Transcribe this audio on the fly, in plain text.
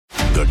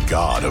The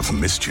god of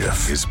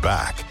mischief is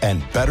back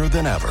and better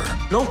than ever.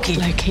 Loki.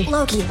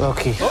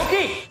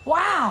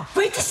 Wow,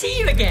 great to see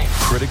you again.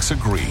 Critics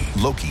agree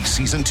Loki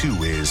Season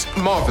 2 is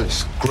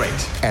marvelous.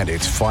 Great. And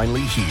it's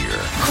finally here.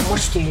 How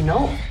much do you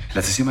know?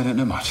 Let's assume I don't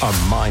know much. A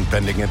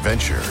mind-bending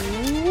adventure.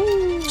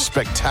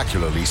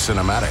 Spectacularly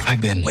cinematic.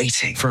 I've been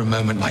waiting for a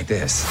moment like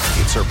this.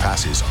 It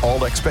surpasses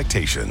all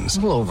expectations. A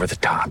little over the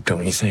top,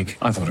 don't you think?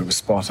 I thought it was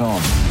spot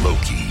on.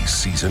 Loki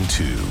Season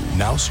 2.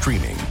 Now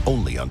streaming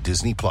only on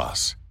Disney+.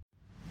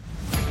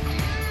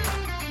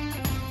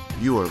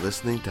 You are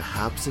listening to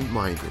Habsent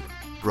Minded,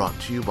 brought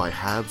to you by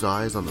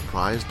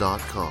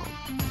HabsEyesOnThePrize.com.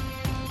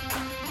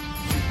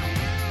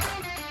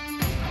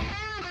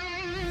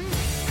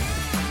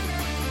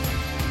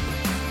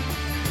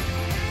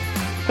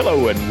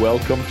 Hello and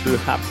welcome to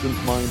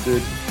Habsent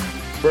Minded,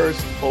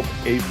 1st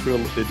of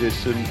April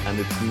edition, and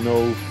it's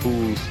no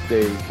fool's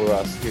day for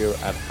us here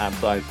at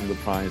Habs Eyes on the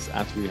Prize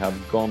as we have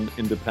gone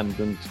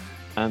independent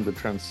and the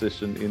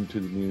transition into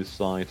the new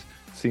site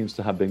seems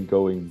to have been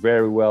going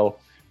very well.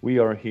 We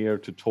are here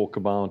to talk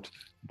about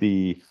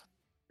the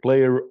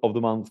Player of the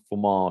Month for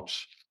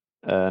March,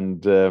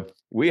 and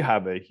we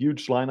have a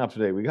huge lineup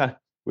today. We got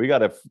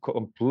a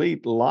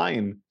complete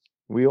line.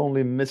 We're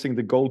only missing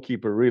the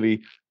goalkeeper,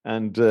 really,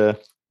 and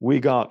we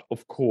got,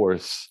 of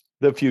course,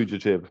 the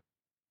fugitive,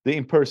 the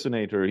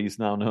impersonator. He's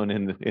now known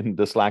in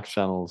the Slack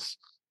channels,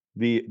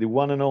 the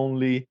one and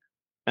only,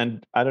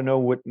 and I don't know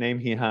what name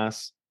he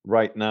has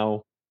right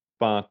now,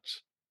 but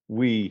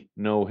we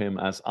know him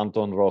as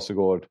Anton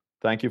Rasegård.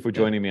 Thank you for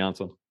joining me,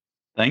 Anton.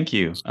 Thank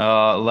you.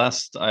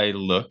 Last I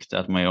looked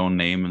at my own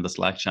name in the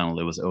Slack channel,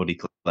 it was Hadi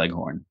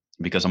Kalakeche,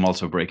 because I'm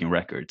also breaking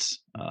records,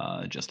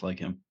 just like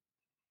him.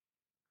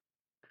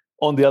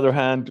 On the other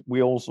hand,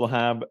 we also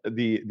have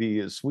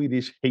the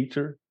Swedish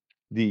hater,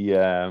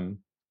 the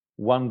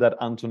one that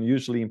Anton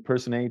usually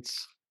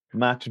impersonates,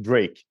 Matt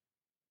Drake.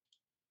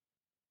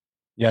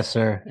 Yes,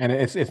 sir. And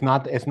it's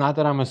not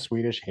that I'm a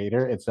Swedish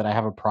hater. It's that I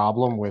have a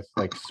problem with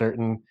like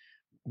certain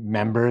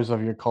members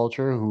of your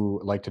culture who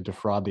like to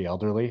defraud the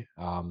elderly.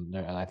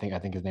 I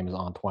think his name is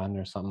Antoine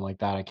or something like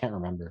that. I can't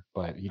remember,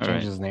 but he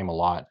changes his name a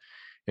lot.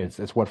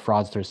 It's what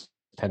fraudsters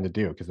tend to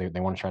do because they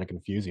want to try to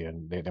confuse you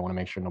and they want to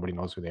make sure nobody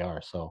knows who they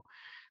are. So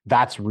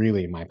that's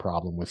really my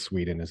problem with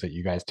Sweden, is that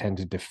you guys tend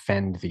to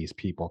defend these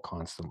people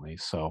constantly.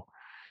 So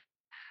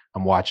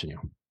I'm watching you.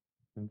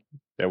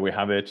 There we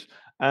have it.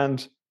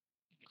 And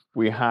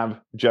we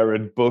have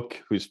Jared Book,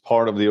 who's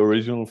part of the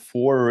original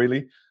 4,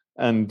 really.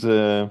 And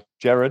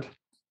Jared,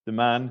 the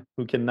man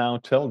who can now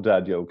tell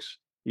dad jokes,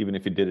 even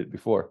if he did it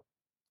before.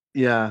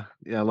 Yeah,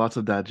 lots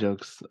of dad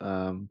jokes.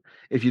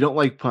 If you don't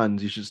like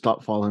puns, you should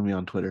stop following me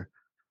on Twitter.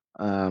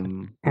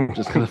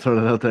 Just gonna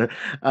throw that out there.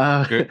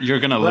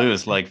 You're gonna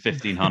lose like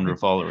 1,500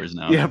 followers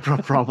now. Yeah,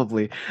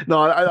 probably. No,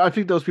 I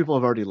think those people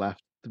have already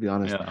left, to be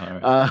honest.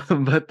 Yeah,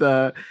 but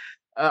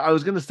I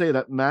was gonna say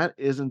that Matt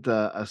isn't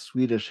a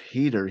Swedish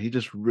hater. He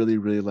just really,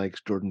 really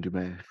likes Jordan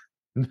Dubé.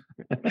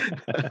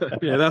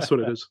 Yeah, that's what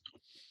it is.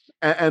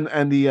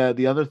 And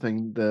the other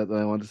thing that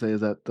I want to say is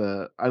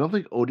that I don't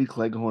think Hadi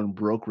Kalakeche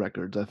broke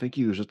records. I think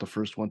he was just the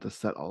first one to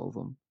set all of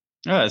them.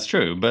 Yeah, that's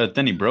true. But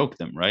then he broke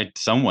them, right?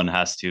 Someone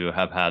has to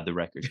have had the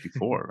records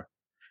before.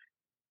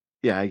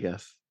 Yeah, I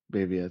guess.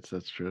 Maybe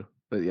that's true.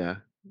 But yeah,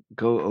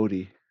 go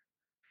Hadi.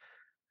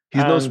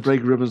 He's no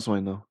Sprague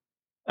Ribbonswine, though.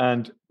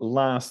 And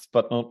last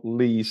but not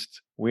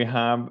least, we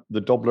have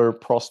the Doubler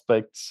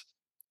Prospects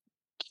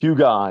Q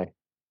guy.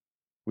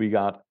 We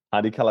got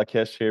Hadi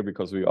Kalakeche here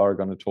because we are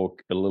going to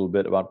talk a little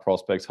bit about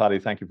prospects. Hadi,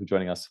 thank you for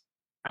joining us.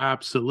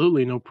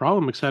 Absolutely, no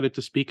problem. Excited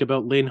to speak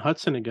about Lane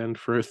Hutson again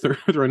for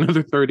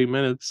another 30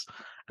 minutes,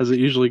 as it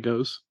usually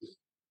goes.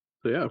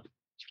 So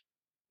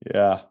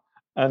yeah,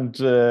 and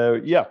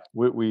we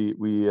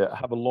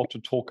have a lot to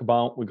talk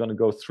about. We're going to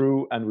go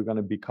through, and we're going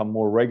to become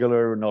more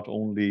regular. Not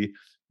only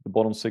the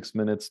bottom 6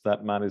 minutes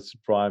that Matt is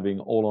driving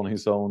all on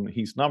his own.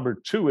 He's number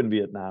 2 in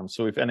Vietnam.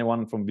 So if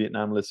anyone from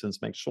Vietnam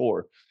listens, make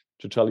sure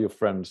to tell your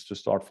friends to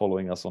start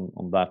following us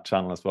on that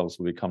channel as well,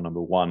 so we become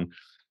number 1.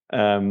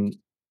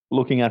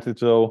 Looking at it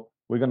though,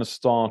 we're going to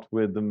start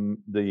with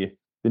the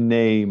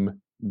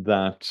name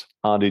that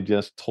Hadi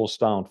just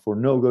tossed out for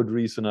no good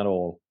reason at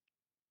all.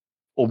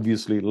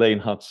 Obviously, Lane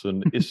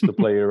Hutson is the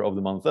player of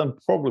the month and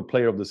probably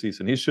player of the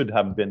season. He should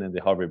have been in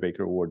the Harvey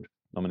Baker Award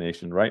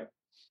nomination, right?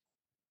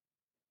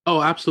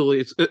 Oh,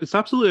 absolutely. It's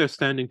absolutely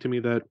outstanding to me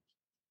that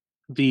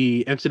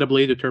the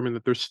NCAA determined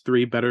that there's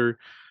 3 better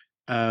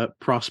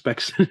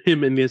prospects than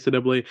him in the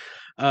NCAA.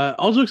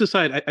 All jokes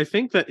aside, I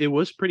think that it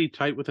was pretty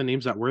tight with the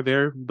names that were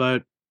there,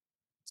 but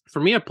for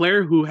me, a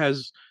player who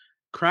has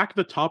cracked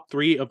the top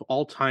 3 of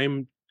all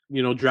time,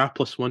 draft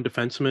plus 1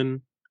 defenseman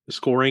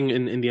scoring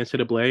in the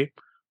NCAA,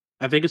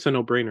 I think it's a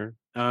no-brainer.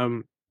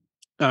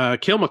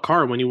 Cale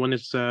Makar, when he won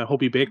his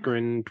Hobey Baker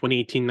in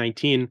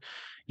 2018-19,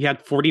 he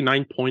had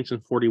 49 points in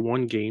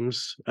 41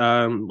 games.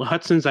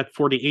 Hudson's at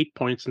 48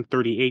 points in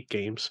 38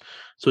 games.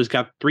 So he's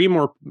got three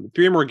more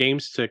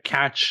games to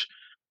catch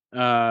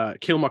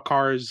Cale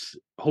Makar's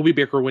Hobie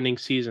Baker winning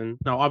season.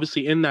 Now,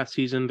 obviously, in that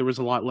season, there was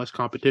a lot less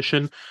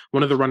competition.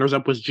 One of the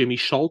runners-up was Jimmy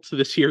Schultz.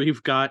 This year,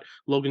 you've got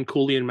Logan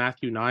Cooley and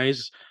Matthew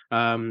Nyes,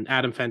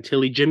 Adam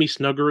Fantilli, Jimmy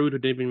Snuggerud, who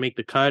didn't even make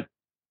the cut.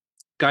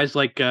 Guys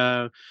like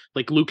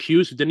Luke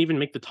Hughes, who didn't even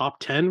make the top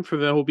 10 for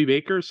the Hobie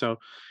Baker. So,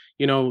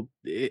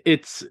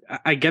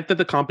 I get that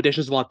the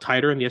competition is a lot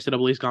tighter and the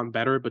NCAA's gotten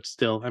better, but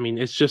still, I mean,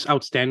 it's just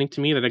outstanding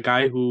to me that a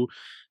guy who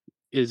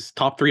is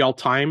top 3 all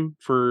time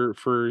for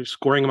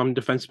scoring among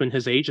defensemen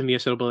his age in the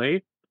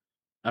NCAA,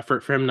 for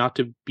him not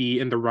to be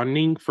in the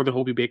running for the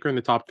Hobie Baker in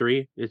the top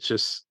 3,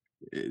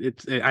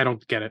 I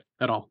don't get it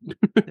at all.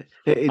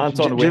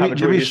 Anton,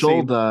 Jimmy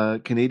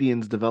Scholl,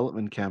 Canadians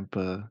development camp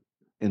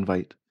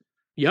invite.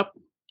 Yep,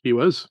 he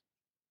was.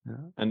 Yeah.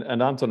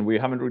 And Anton, we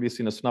haven't really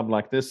seen a snub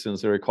like this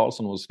since Erik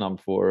Karlsson was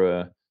snubbed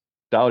for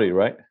Dowdy,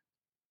 right?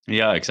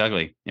 Yeah,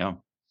 exactly. Yeah.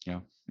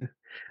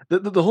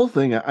 The whole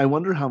thing, I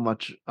wonder how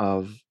much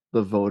of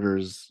the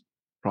voters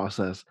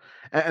process,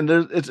 and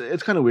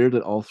it's kind of weird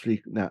that all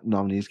 3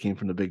 nominees came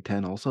from the Big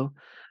Ten also,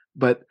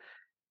 but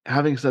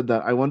having said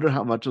that, I wonder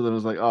how much of them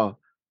is like, oh,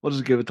 we'll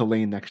just give it to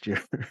Lane next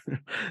year,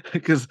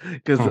 because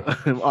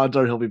odds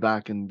are he'll be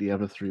back and the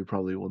other 3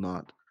 probably will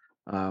not,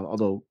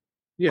 although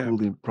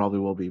Cooley probably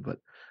will be, but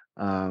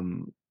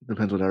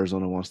depends what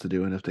Arizona wants to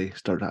do and if they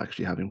start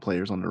actually having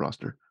players on the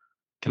roster.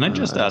 Can I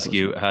just ask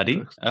you,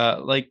 Hadi?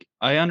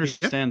 I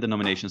understand the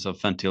nominations of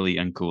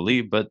Fantilli and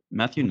Cooley, but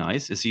Matthew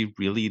Nyes, is he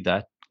really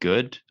that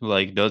good?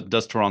 Like,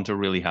 does Toronto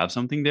really have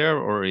something there,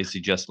 or is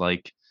he just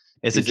like?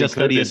 Is it just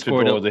that he has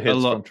scored the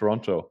hits from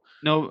Toronto?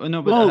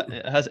 No,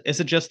 but is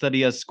it just that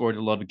he has scored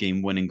a lot of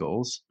game-winning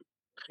goals?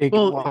 It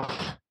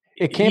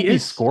can't be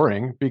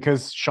scoring,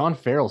 because Sean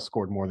Farrell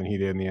scored more than he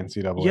did in the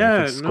NCAA.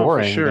 Yeah, if it's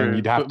scoring, for sure. then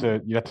you'd have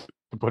to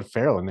put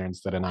Farrell in there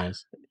instead of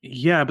Nyes.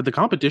 Yeah, but the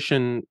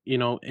competition,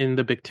 in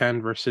the Big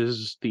Ten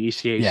versus the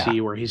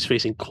ECAC, where he's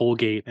facing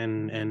Colgate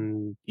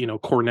and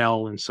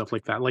Cornell and stuff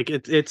like that, like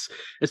it's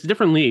a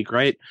different league,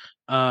 right?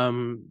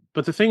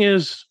 But the thing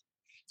is,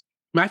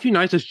 Matthew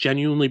Nyes has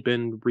genuinely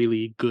been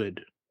really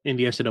good in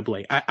the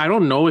NCAA. I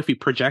don't know if he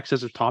projects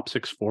as a top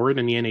 6 forward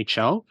in the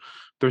NHL.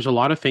 There's a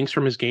lot of things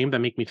from his game that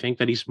make me think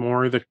that he's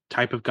more the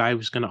type of guy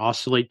who's going to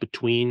oscillate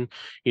between,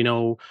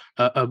 a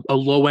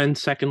low end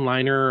second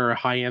liner or a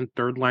high end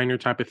third liner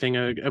type of thing,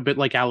 a bit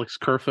like Alex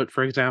Kerfoot,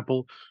 for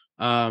example.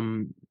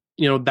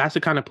 That's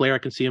the kind of player I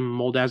can see him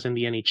mold as in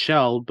the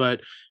NHL.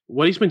 But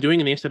what he's been doing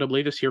in the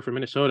NCAA this year for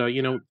Minnesota,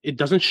 it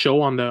doesn't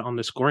show on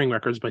the scoring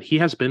records, but he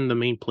has been the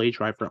main play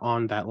driver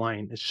on that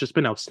line. It's just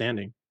been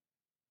outstanding.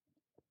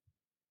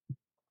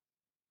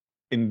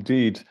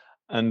 Indeed.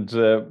 And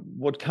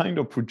what kind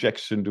of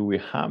projection do we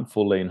have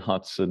for Lane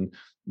Hutson?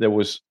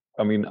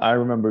 I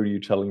remember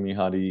you telling me,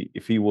 Hadi,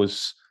 if he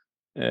was,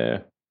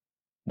 a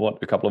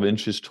couple of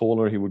inches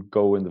taller, he would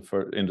go in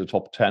the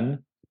top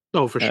 10.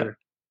 Oh, for sure.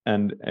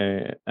 And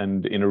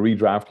in a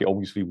redraft, he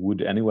obviously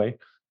would anyway.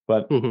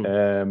 But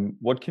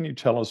what can you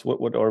tell us?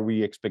 What are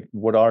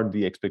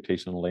the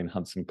expectations of Lane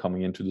Hutson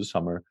coming into the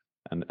summer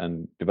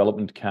and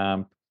development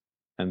camp,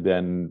 and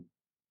then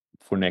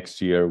for next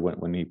year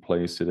when he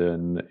plays it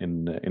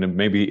in a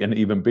maybe an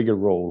even bigger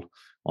role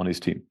on his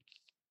team?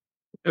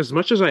 As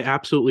much as I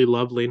absolutely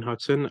love Lane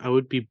Hutson, I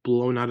would be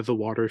blown out of the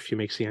water if he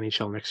makes the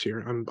NHL next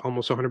year. I'm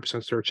almost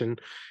 100% certain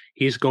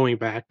he's going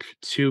back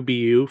to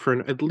BU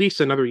for at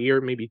least another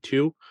year, maybe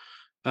 2.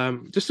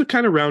 Just to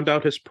kind of round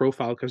out his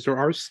profile, because there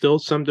are still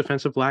some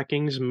defensive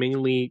lackings,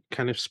 mainly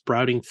kind of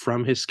sprouting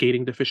from his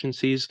skating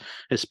deficiencies.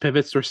 His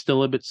pivots are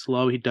still a bit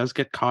slow. He does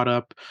get caught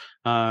up.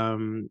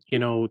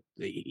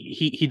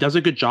 He does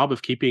a good job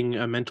of keeping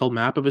a mental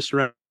map of his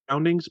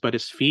surroundings, but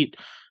his feet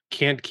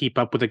can't keep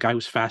up with a guy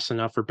who's fast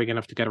enough or big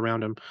enough to get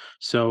around him.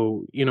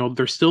 So,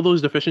 there's still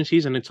those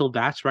deficiencies, and until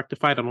that's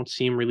rectified, I don't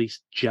see him really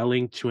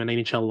gelling to an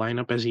NHL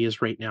lineup as he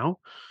is right now.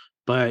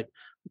 But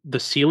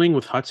the ceiling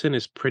with Hutson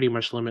is pretty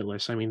much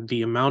limitless. I mean,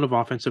 the amount of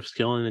offensive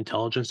skill and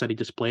intelligence that he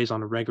displays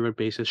on a regular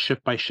basis,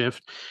 shift by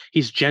shift,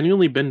 he's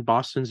genuinely been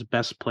Boston's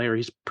best player.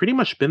 He's pretty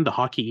much been the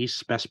Hockey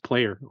East's best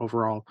player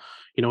overall.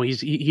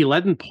 He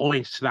led in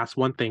points, that's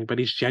one thing, but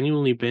he's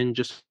genuinely been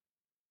just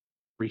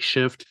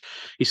shift.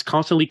 He's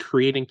constantly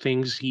creating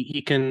things.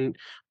 He can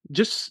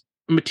just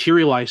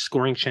materialize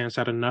scoring chance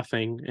out of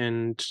nothing,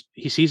 and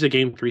he sees a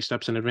game 3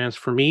 steps in advance.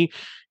 For me,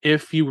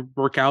 if you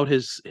work out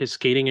his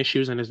skating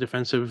issues and his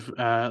defensive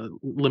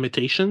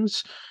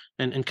limitations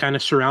and kind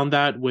of surround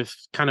that with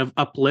kind of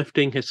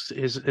uplifting his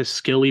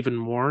skill even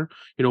more,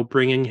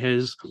 bringing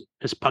his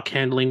puck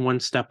handling one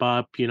step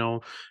up,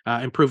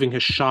 improving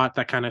his shot,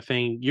 that kind of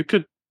thing, you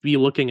could be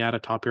looking at a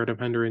top pair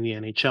defender in the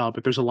NHL.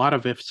 But there's a lot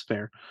of ifs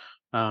there.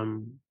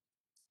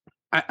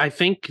 I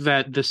think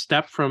that the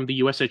step from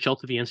the USHL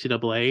to the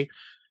NCAA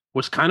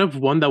was kind of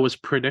one that was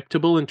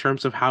predictable in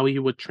terms of how he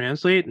would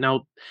translate.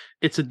 Now,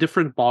 it's a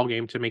different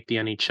ballgame to make the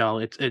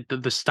NHL.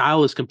 The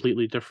style is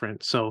completely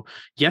different. So,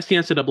 yes, the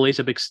NCAA is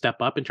a big step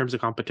up in terms of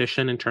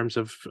competition, in terms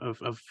of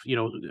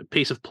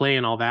pace of play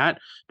and all that.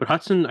 But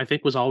Hutson, I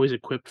think, was always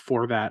equipped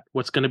for that.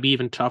 What's going to be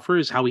even tougher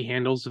is how he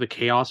handles the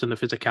chaos and the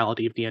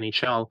physicality of the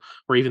NHL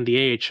or even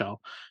the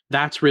AHL.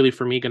 That's really,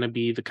 for me, going to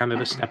be the kind of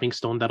the stepping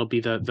stone that'll be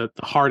the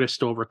hardest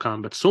to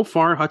overcome. But so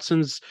far,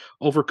 Hutson's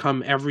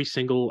overcome every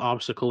single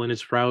obstacle in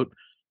his route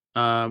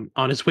on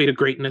his way to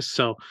greatness.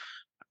 So,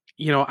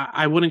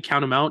 I wouldn't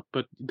count him out,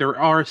 but there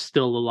are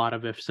still a lot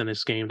of ifs in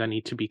his game that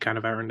need to be kind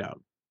of ironed out.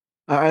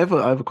 I have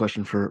a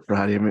question for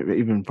Hadi, maybe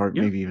even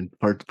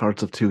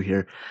parts of two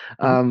here.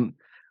 I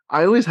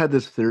always had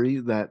this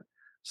theory that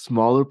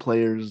smaller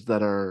players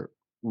that are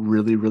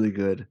really, really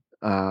good,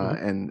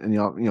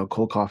 and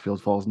Cole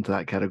Caulfield falls into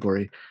that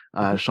category,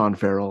 Sean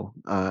Farrell,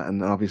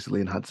 and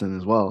obviously Lane Hutson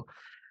as well.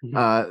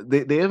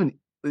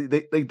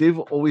 They've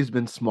always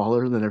been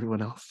smaller than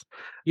everyone else.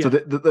 So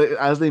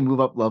as they move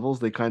up levels,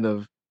 they kind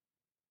of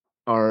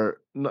are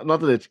not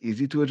that it's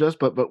easy to adjust,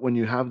 but when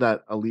you have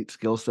that elite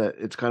skill set,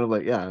 it's kind of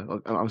like,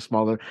 I'm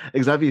smaller.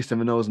 Xavier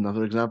Simoneau is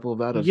another example of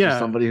that, of just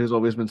somebody who's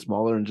always been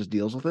smaller and just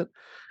deals with it.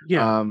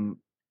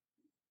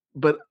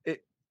 But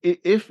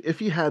if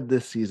he had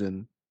this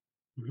season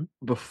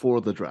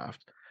before the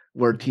draft,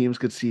 where teams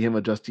could see him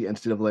adjust to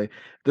NCAA,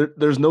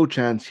 there's no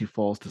chance he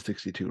falls to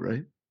 62,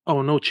 right?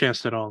 Oh, no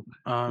chance at all.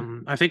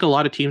 I think a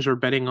lot of teams are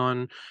betting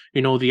on,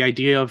 the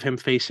idea of him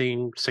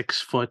facing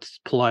 6 foot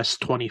plus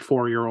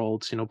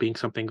 24-year-olds, being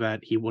something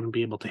that he wouldn't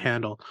be able to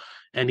handle.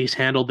 And he's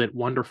handled it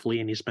wonderfully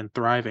and he's been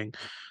thriving.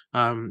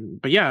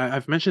 But yeah,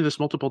 I've mentioned this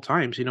multiple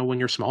times. When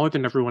you're smaller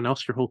than everyone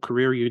else your whole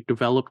career, you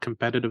develop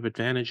competitive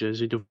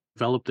advantages. You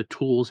develop the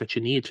tools that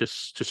you need to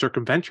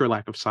circumvent your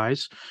lack of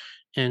size.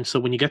 And so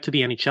when you get to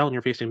the NHL and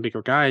you're facing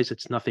bigger guys,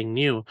 it's nothing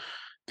new.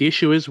 The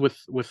issue is with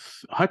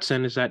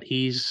Hutson is that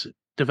he's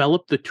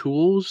develop the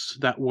tools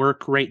that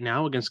work right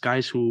now against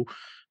guys who,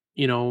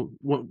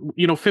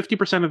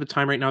 50% of the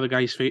time right now,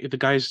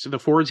 the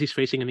forwards he's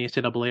facing in the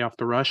NCAA off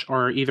the rush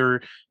are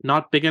either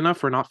not big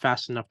enough or not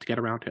fast enough to get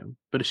around him.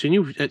 But as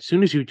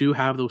soon as you do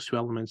have those two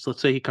elements,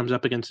 let's say he comes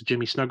up against a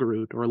Jimmy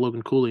Snuggerud or a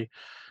Logan Cooley,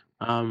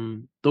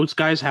 those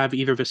guys have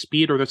either the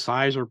speed or the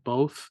size or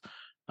both,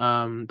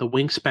 the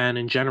wingspan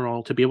in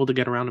general to be able to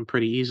get around him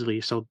pretty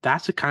easily. So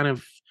that's a kind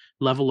of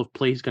level of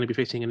play he's going to be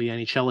facing in the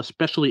NHL,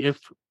 especially if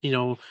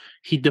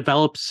he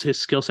develops his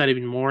skill set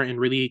even more and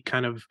really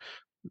kind of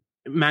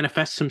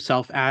manifests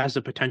himself as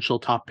a potential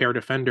top pair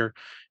defender.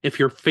 If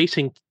you're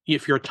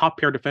a top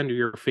pair defender,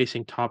 you're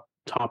facing top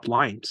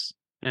lines,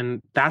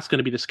 and that's going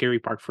to be the scary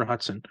part for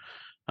Hutson.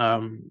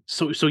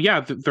 So yeah,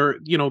 there,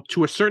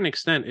 to a certain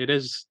extent, it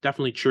is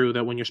definitely true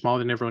that when you're smaller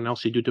than everyone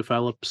else, you do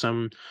develop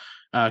some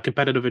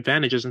competitive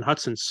advantages, and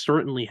Hutson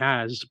certainly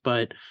has.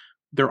 But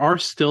there are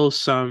still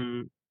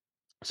some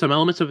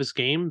elements of his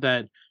game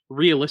that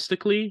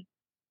realistically,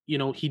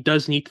 he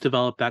does need to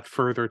develop that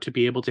further to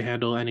be able to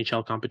handle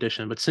NHL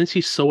competition. But since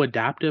he's so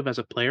adaptive as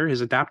a player,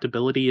 his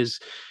adaptability is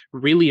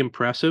really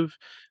impressive.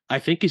 I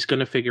think he's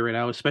going to figure it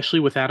out, especially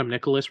with Adam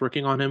Nicholas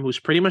working on him, who's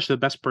pretty much the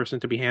best person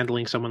to be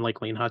handling someone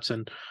like Lane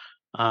Hutson,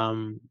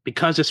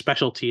 because his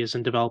specialty is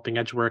in developing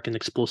edge work and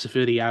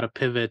explosivity out of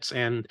pivots.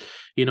 And,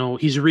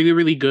 he's really,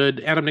 really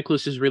good. Adam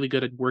Nicholas is really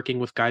good at working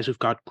with guys who've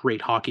got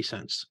great hockey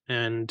sense.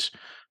 And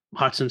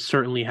Hutson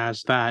certainly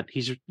has that.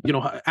 He's,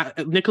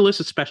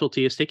 Nicholas's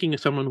specialty is taking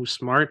someone who's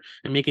smart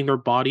and making their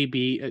body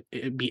be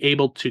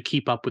able to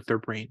keep up with their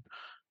brain.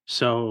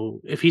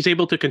 So if he's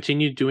able to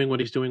continue doing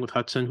what he's doing with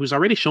Hutson, who's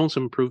already shown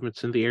some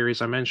improvements in the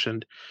areas I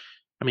mentioned,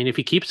 I mean, if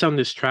he keeps on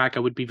this track, I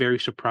would be very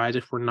surprised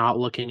if we're not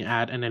looking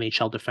at an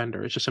NHL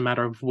defender. It's just a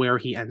matter of where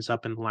he ends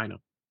up in the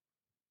lineup.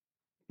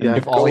 Yeah,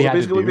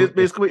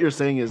 basically what you're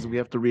saying is we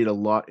have to read a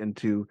lot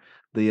into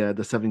the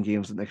 7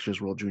 games at next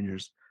year's World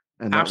Juniors.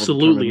 And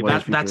absolutely,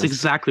 that's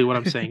exactly what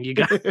I'm saying. You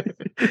got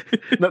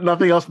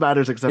nothing else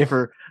matters except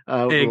for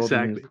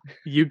exactly.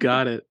 You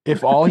got it.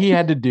 If all he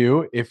had to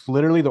do, if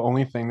literally the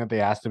only thing that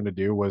they asked him to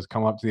do was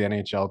come up to the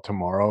NHL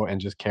tomorrow and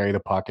just carry the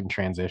puck and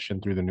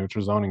transition through the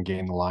neutral zone and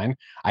gain the line,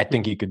 I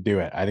think he could do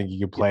it. I think he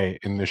could play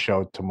in the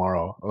show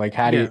tomorrow. Like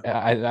Hadi,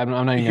 I'm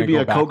not even going to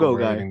go back over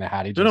everything that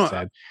Hadi just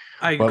said.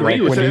 I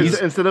agree with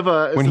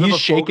it. When he's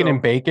shaking and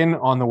baking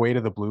on the way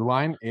to the blue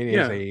line, it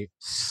is a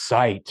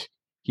sight.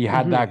 He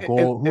had that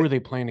goal. Who are they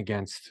playing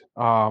against?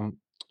 I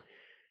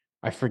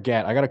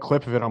forget. I got a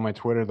clip of it on my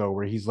Twitter though,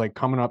 where he's like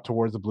coming up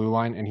towards the blue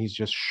line and he's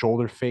just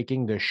shoulder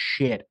faking the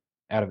shit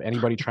out of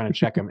anybody trying to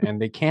check him,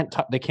 and they can't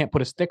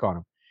put a stick on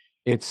him.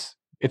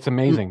 It's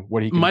amazing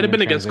what he can might have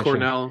been against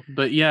Cornell,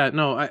 but yeah,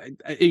 no,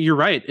 you're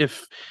right.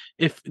 If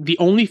the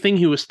only thing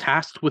he was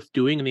tasked with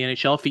doing in the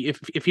NHL,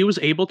 if he was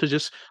able to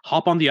just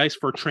hop on the ice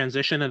for a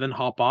transition and then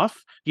hop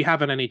off, you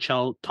have an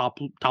NHL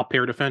top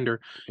pair defender.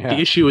 Yeah.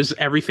 The issue is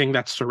everything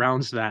that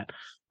surrounds that.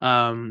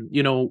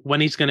 When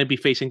he's going to be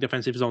facing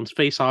defensive zones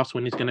face-offs,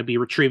 when he's going to be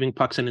retrieving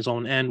pucks in his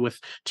own end with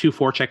 2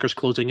 forecheckers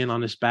closing in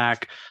on his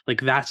back,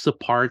 like those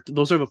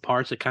are the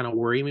parts that kind of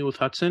worry me with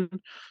Hutson.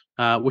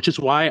 which is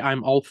why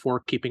I'm all for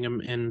keeping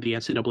him in the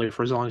NCAA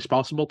for as long as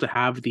possible to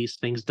have these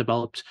things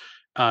developed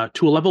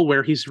to a level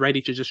where he's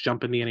ready to just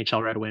jump in the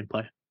NHL right away and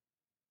play.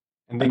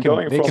 And they can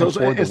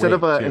afford instead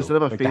of a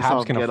like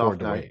face-off can get-off afford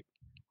to guy. wait.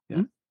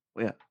 Yeah,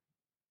 yeah.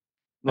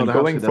 And the Habs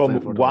going could definitely from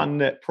afford to wait.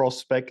 one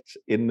prospect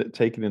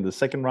taken in the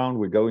second round,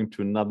 we're going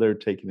to another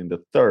taken in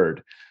the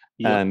third.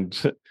 Yep.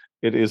 And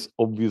it is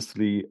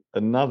obviously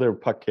another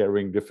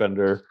puck-carrying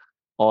defender,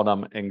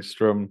 Adam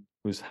Engström,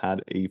 who's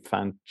had a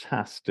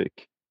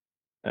fantastic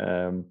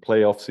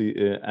playoff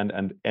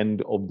and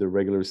end of the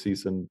regular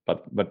season,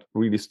 but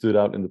really stood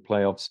out in the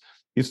playoffs.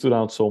 He stood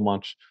out so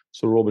much.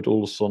 So Robert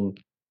Olsson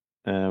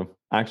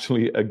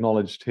actually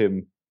acknowledged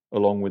him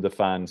along with the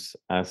fans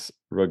as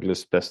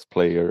Rögle's best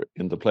player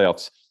in the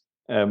playoffs.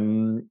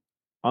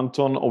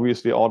 Anton,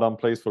 obviously Adam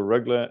plays for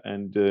Rögle,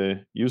 and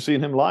you've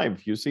seen him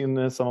live. You've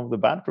seen some of the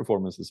bad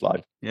performances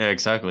live. Yeah,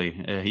 exactly.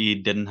 He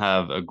didn't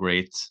have a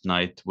great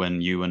night when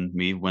you and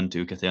me went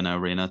to Catena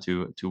Arena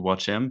to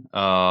watch him.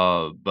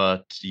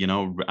 But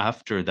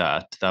after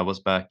that was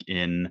back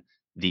in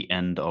the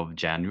end of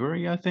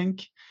January, I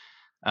think.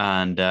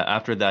 And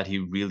after that, he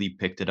really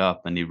picked it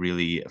up, and he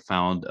really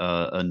found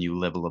a new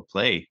level of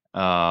play.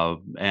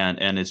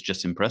 And it's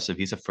just impressive.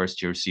 He's a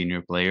first-year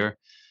senior player,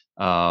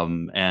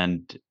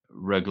 and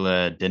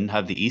Rögle didn't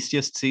have the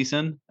easiest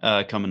season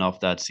coming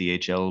off that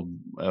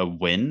CHL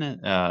win,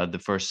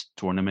 the first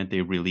tournament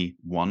they really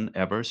won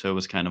ever. So it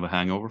was kind of a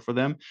hangover for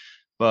them.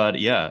 But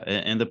yeah,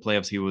 in the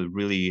playoffs, he was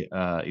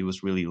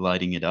really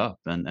lighting it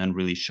up and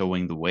really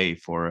showing the way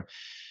for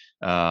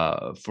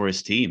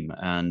his team.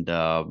 And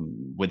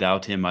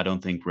without him, I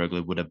don't think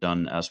Rögle would have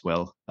done as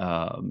well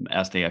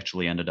as they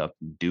actually ended up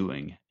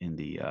doing in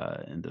the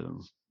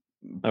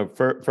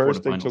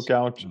first they took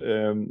out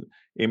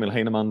Emil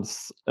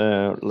Heinemann's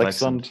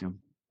Leksand,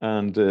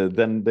 and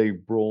then they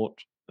brought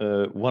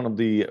one of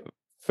the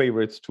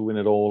favorites to win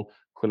it all,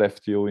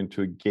 Skellefteå,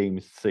 into game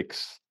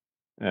 6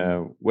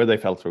 where they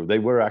fell through. They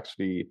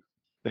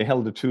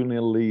held a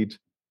 2-0 lead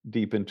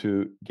deep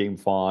into game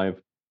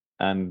 5,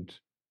 and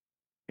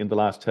in the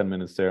last 10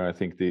 minutes there, I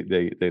think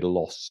they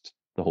lost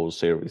the whole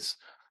series.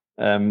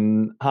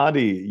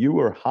 Hadi, you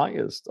were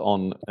highest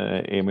on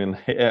on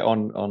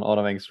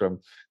Adam Engström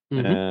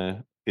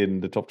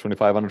in the top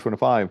 25 under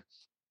 25.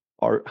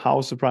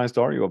 How surprised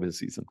are you of his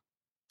season?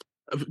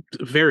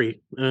 Very,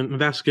 and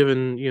that's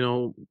given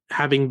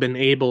having been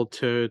able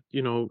to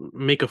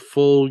make a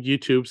full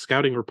YouTube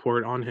scouting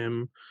report on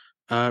him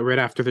right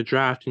after the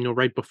draft.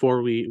 Right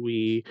before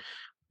we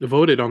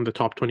voted on the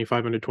top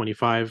 25 under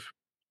 25.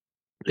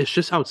 It's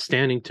just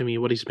outstanding to me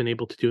what he's been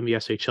able to do in the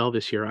SHL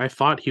this year. I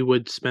thought he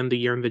would spend the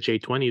year in the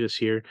J20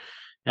 this year.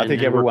 I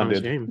think everyone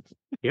did.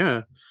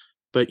 Yeah.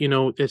 But,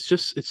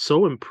 it's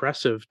so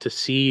impressive to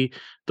see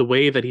the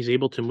way that he's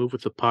able to move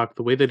with the puck,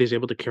 the way that he's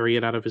able to carry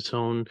it out of his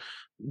zone,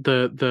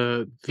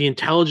 the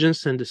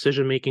intelligence and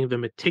decision-making, the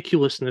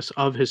meticulousness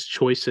of his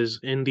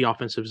choices in the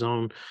offensive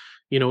zone.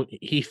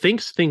 He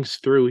thinks things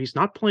through. He's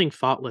not playing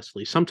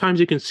thoughtlessly. Sometimes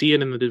you can see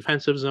it in the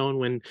defensive zone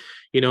when,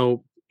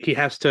 he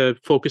has to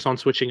focus on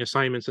switching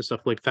assignments and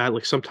stuff like that.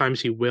 Like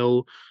sometimes he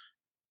will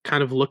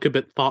kind of look a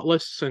bit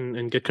thoughtless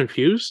and get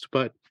confused,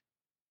 but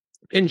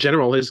in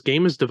general, his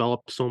game has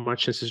developed so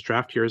much since his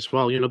draft year as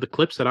well. The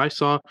clips that I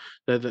saw,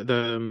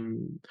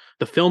 the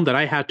film that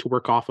I had to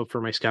work off of for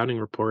my scouting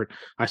report,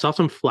 I saw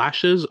some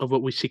flashes of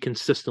what we see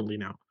consistently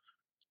now.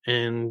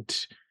 And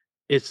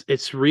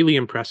it's really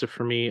impressive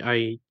for me.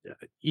 Especially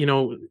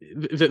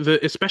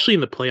in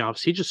the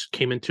playoffs, he just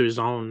came into his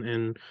own.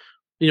 And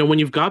when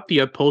you've got the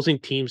opposing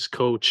team's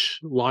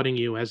coach lauding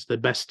you as the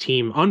best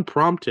team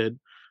unprompted,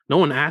 no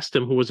one asked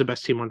him who was the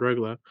best team on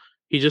Rögle.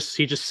 He just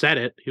said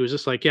it. He was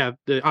just like, yeah,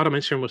 the Adam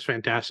Engström was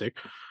fantastic.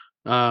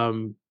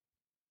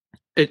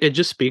 It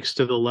just speaks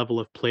to the level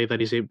of play that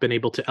he's been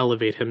able to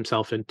elevate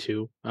himself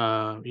into,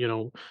 as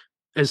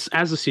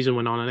the season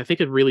went on. And I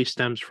think it really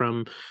stems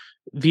from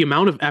the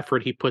amount of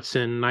effort he puts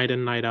in night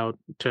in, night out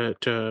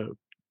to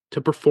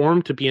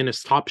perform, to be in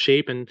his top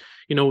shape. And,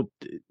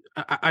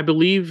 I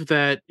believe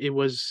that it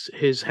was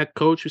his head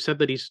coach who said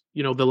that he's,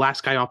 the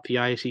last guy off the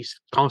ice. He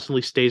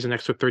constantly stays an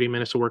extra 30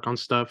 minutes to work on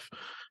stuff.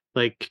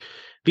 Like,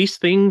 these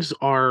things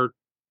are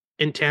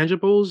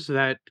intangibles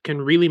that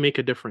can really make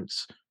a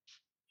difference.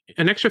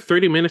 An extra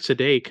 30 minutes a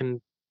day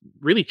can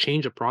really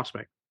change a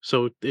prospect.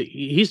 So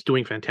he's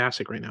doing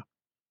fantastic right now.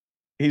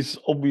 He's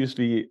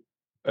obviously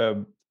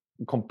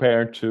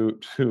compared to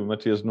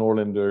Mattias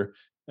Norlinder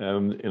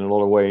in a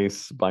lot of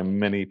ways by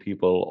many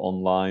people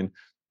online.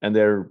 And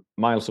they're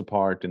miles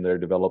apart in their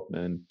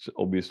development.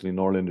 Obviously,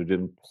 Norlinder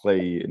didn't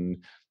play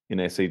in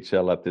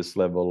SHL at this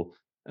level,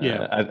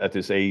 at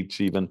this age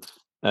even.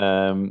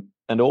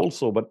 And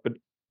also, but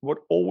what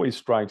always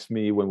strikes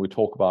me when we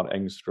talk about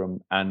Engström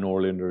and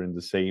Norlinder in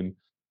the same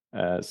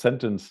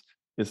sentence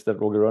is that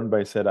Roger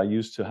Rönnberg said, "I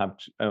used to have.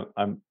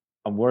 I'm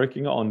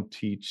working on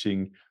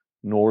teaching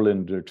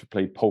Norlinder to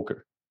play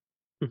poker,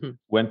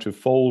 when to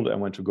fold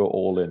and when to go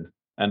all in."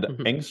 And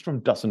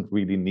Engström doesn't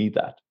really need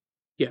that.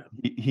 Yeah,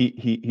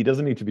 he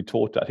doesn't need to be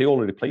taught that. He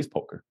already plays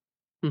poker.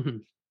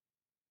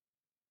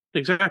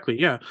 Exactly.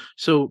 Yeah.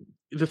 So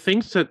the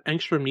things that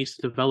Engström needs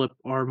to develop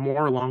are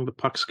more along the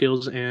puck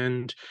skills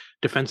and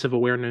defensive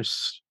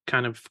awareness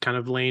kind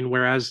of lane,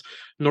 whereas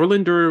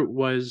Norlinder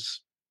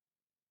was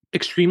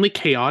extremely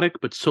chaotic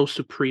but so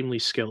supremely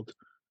skilled.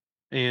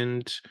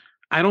 And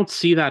I don't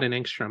see that in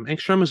Engström.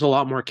 Engström is a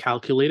lot more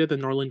calculated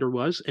than Norlinder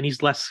was, and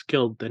he's less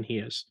skilled than he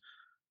is.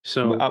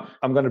 So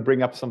I'm going to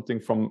bring up something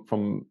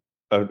from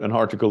an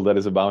article that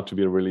is about to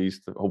be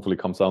released. Hopefully,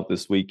 comes out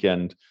this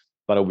weekend.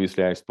 But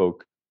obviously, I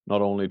spoke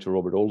not only to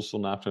Robert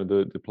Olsson after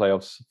the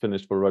playoffs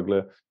finished for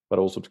Rögle, but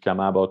also to Cam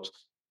Abbott,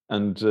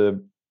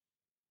 and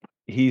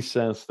he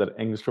says that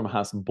Engström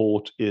has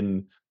bought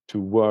in to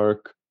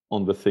work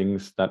on the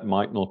things that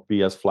might not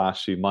be as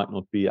flashy, might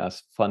not be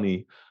as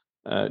funny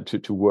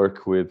to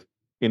work with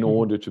in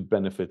order to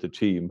benefit the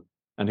team.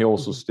 And he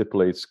also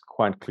stipulates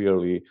quite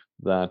clearly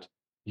that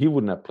he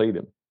wouldn't have played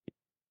him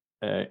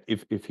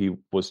if he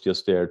was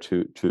just there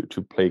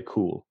to play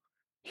cool.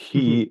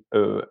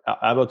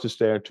 Abbott is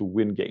there to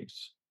win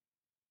games.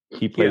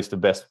 He plays the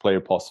best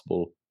player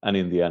possible, and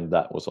in the end,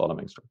 that was Adam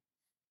Engström.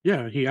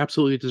 Yeah, he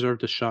absolutely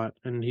deserved a shot,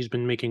 and he's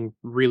been making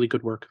really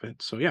good work of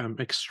it. So yeah, I'm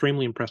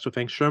extremely impressed with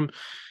Engström.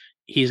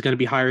 He's going to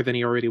be higher than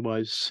he already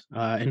was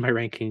in my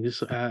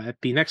rankings at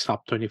the next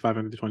top 25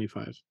 under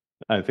 25.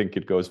 I think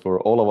it goes for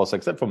all of us,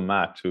 except for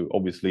Matt, who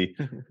obviously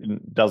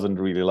doesn't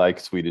really like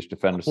Swedish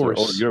defenders or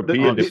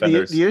European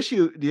defenders. The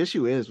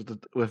issue is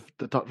with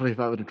the top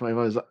 25 and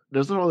 25 is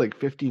there's only like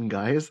 15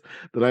 guys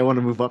that I want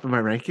to move up in my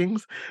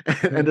rankings,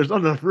 and there's not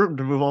enough room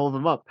to move all of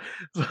them up.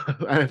 So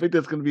I think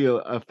that's going to be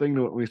a thing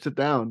that when we sit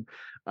down,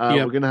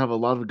 we're going to have a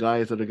lot of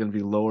guys that are going to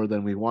be lower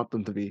than we want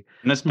them to be.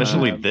 And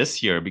especially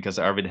this year, because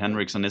Arvid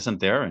Henriksson isn't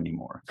there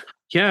anymore.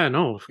 Yeah,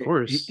 no, of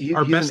course.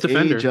 Our best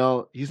defender.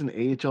 He's an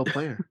AHL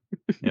player.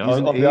 Yeah.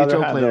 On the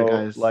other hand, though,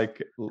 guys.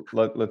 Like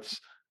let's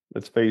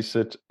face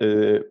it.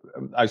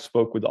 I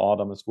spoke with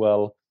Adam as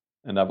well,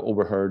 and I've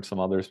overheard some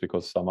others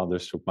because some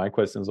others took my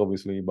questions,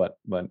 obviously, but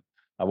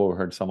I've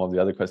overheard some of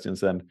the other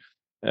questions, and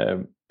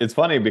it's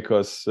funny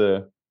because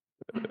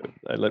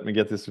let me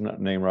get this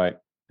name right.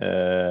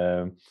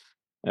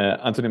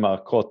 Anthony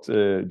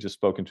Marcotte just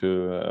spoken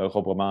to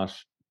Rob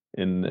Ramage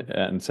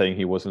and saying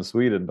he was in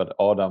Sweden, but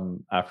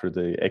Adam, after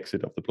the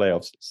exit of the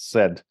playoffs,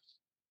 said,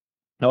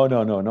 no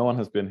one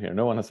has been here.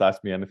 No one has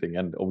asked me anything.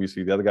 And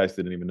obviously the other guys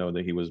didn't even know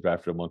that he was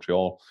drafted in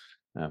Montreal.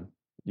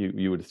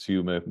 You would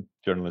assume a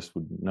journalist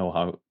would know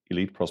how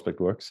elite prospect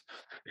works.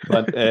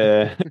 But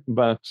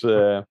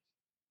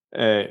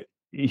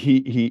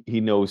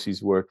he knows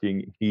he's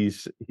working.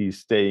 He's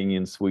staying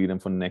in Sweden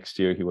for next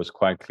year. He was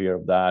quite clear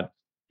of that.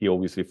 He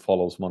obviously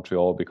follows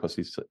Montreal because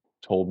he's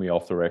told me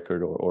off the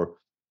record or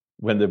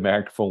when the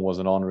microphone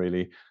wasn't on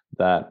really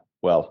that,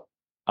 well,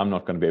 I'm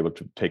not going to be able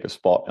to take a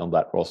spot on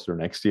that roster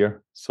next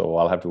year. So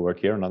I'll have to work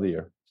here another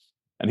year.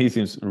 And he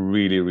seems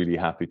really, really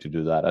happy to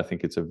do that. I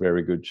think it's a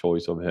very good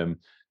choice of him.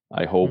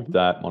 I hope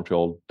that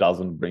Montreal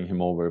doesn't bring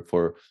him over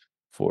for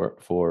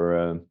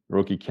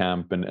rookie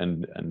camp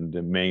and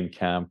the main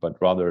camp, but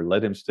rather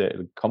let him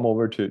come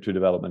over to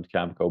development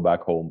camp, go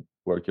back home,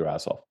 work your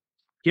ass off.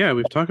 Yeah,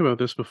 we've talked about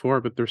this before,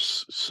 but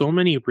there's so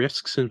many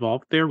risks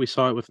involved there. We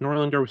saw it with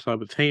Norlinder, we saw it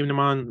with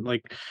Heinemann.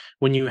 Like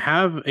when you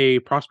have a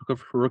prospect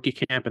over for rookie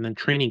camp and then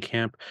training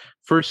camp,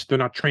 first they're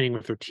not training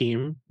with their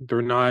team,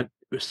 they're not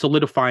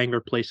solidifying their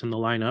place in the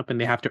lineup, and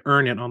they have to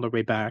earn it on their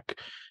way back.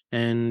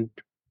 And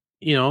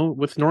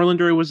with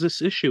Norlinder, it was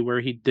this issue where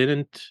he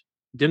didn't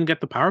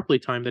get the power play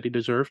time that he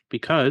deserved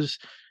because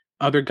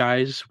other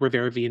guys were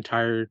there the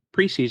entire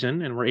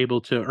preseason and were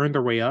able to earn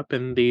their way up,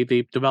 and they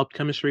developed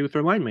chemistry with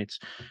their line mates.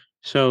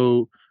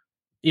 So,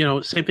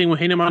 same thing with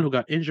Heinemann, who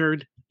got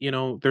injured.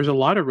 There's a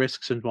lot of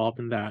risks involved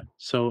in that.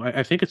 So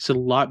I think it's a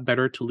lot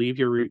better to leave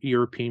your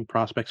European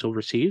prospects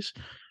overseas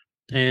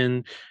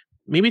and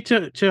maybe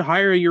to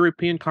hire a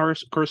European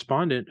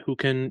correspondent who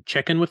can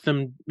check in with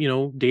them,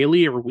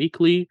 daily or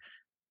weekly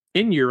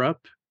in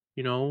Europe,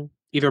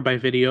 either by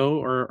video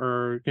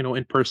or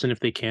in person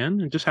if they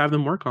can, and just have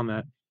them work on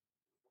that.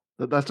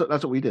 That's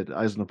what we did.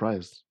 Eisner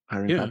Prize,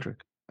 hiring Patrick.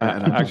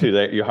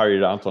 Actually, you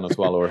hired Anton as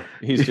well, or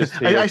he's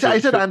just. I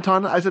said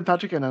Anton. I said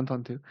Patrick and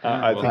Anton too.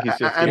 I think he's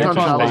just.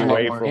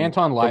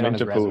 Anton lied on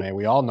his resume.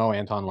 We all know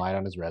Anton lied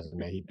on his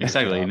resume.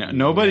 Exactly.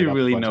 Nobody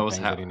really knows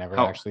how he never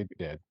actually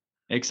did.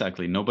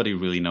 Exactly. Nobody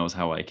really knows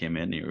how I came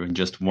in here.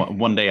 Just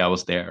one day I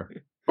was there.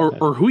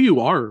 Or who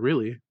you are,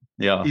 really.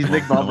 Yeah. He's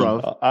Nick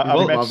Bobrov.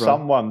 I met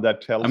someone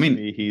that tells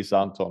me he's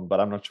Anton, but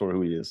I'm not sure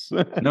who he is.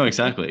 No,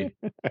 exactly.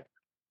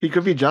 He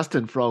could be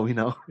Justin for all we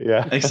know.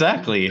 Yeah,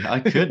 exactly.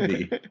 I could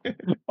be.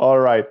 All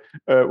right,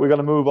 we're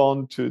gonna move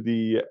on to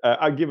the.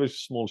 I give a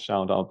small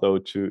shout out though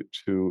to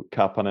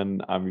Kapanen.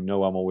 I'm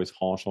always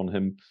harsh on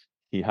him.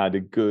 He had a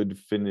good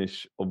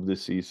finish of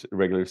the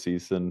regular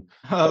season.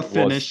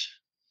 Finish.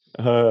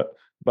 But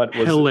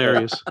was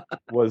hilarious.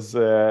 Was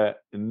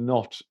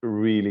not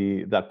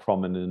really that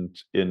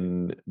prominent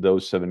in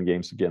those 7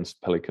 games against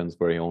Pelicans,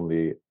 where he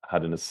only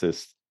had an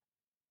assist.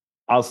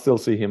 I'll still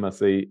see him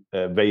as a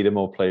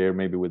veritable player,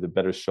 maybe with a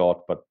better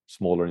shot, but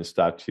smaller in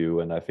stature.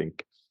 And I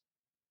think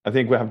I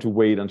think we have to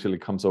wait until he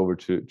comes over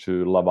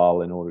to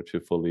Laval in order to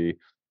fully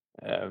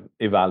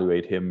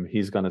evaluate him.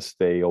 He's going to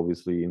stay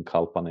obviously in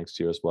Kalpa next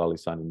year as well. He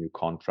signed a new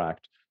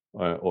contract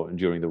or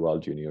during the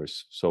World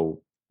Juniors,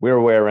 so we're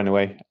aware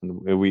anyway,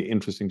 and it'll be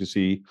interesting to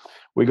see.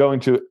 We're going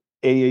to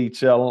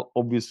AHL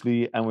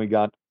obviously, and we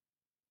got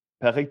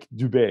Pierrick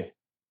Dubé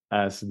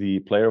as the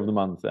player of the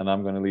month, and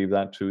I'm going to leave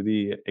that to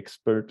the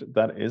expert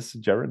that is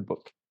Jared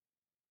Book.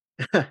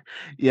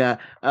 Yeah,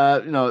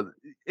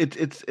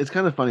 it's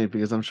kind of funny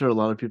because I'm sure a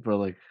lot of people are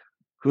like,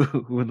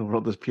 who in the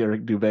world is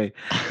Pierrick Dubé?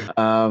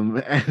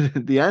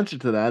 And the answer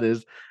to that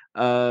is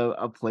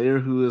a player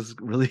who has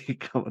really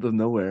come out of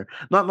nowhere.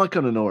 Not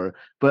come out of nowhere,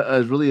 but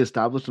has really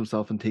established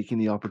himself and taking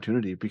the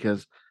opportunity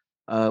because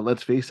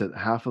let's face it,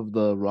 half of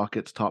the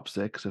Rockets' top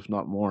 6, if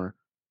not more,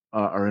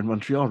 are in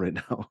Montreal right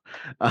now.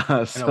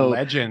 And a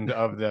legend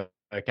of the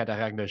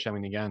Cataract de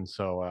Shawinigan.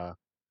 So,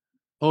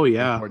 oh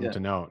yeah, important to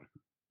note.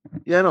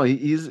 Yeah, no,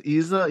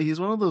 he's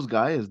one of those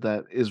guys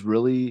that is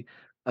really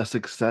a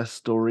success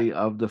story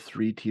of the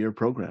 3-tier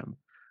program.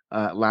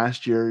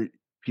 Last year,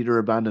 Peter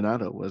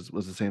Abandonado was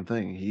the same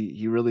thing.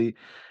 He really,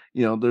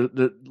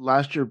 the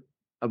last year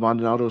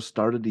Abandonado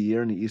started the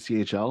year in the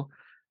ECHL,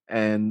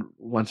 and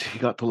once he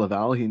got to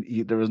Laval,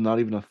 he there was not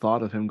even a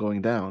thought of him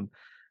going down.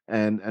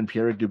 And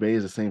Pierrick Dubé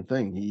is the same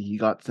thing. He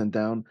got sent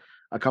down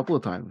a couple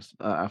of times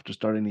after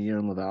starting the year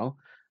in Laval,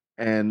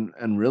 and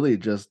really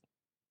just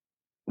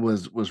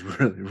was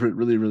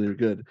really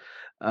good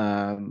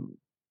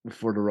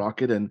for the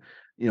Rocket, and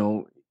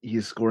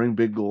he's scoring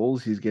big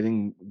goals, he's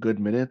getting good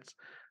minutes,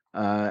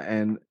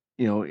 and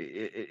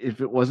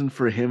if it wasn't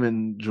for him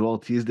and Joel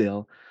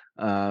Teasdale,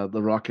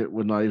 the Rocket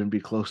would not even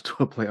be close to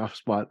a playoff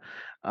spot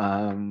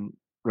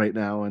right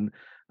now. And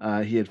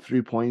he had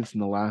 3 points in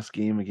the last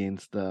game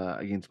against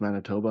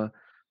Manitoba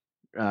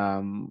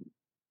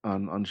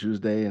on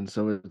Tuesday, and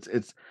so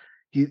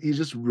he's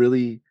just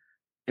really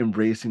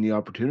embracing the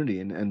opportunity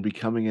and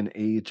becoming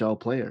an AHL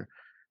player.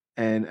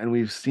 And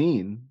we've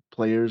seen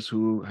players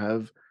who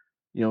have,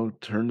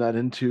 turned that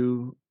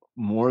into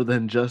more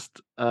than just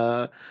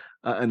an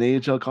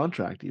AHL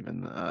contract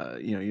even.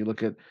 You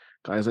look at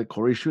guys like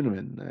Corey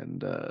Schooneman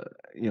and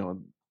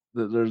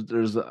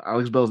there's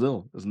Alex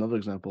Belzil is another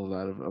example of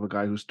that, of a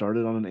guy who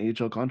started on an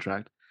AHL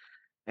contract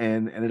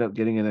and ended up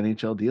getting an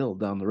NHL deal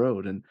down the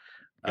road. And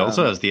he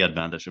also has the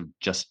advantage of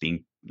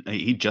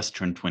he just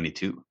turned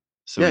 22.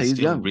 So yeah, he's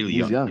still young. really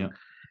He's young.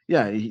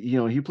 Yeah,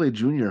 he played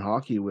junior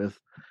hockey with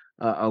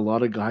a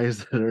lot of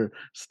guys that are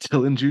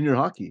still in junior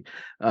hockey.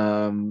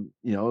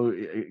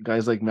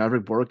 Guys like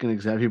Maverick Bourque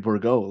and Xavier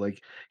Bourgault,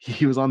 like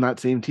he was on that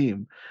same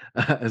team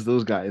as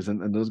those guys,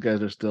 and those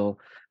guys are still,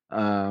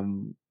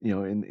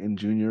 in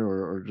junior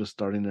or just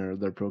starting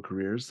their pro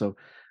careers. So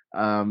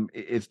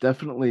it's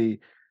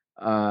definitely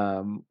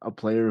a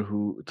player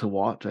who to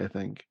watch, I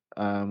think,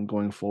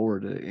 going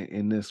forward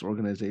in this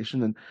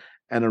organization,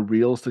 and a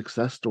real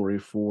success story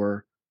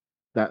for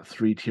that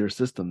 3-tier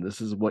system.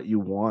 This is what you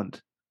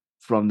want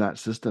from that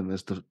system,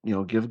 is to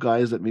give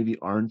guys that maybe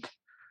aren't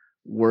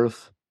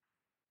worth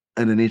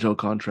an NHL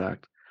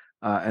contract,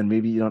 and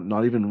maybe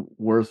not even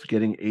worth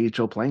getting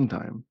AHL playing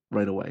time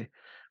right away,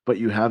 but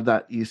you have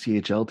that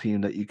ECHL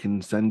team that you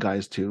can send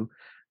guys to.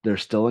 They're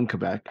still in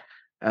Quebec,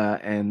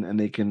 and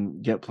they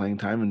can get playing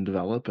time and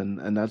develop,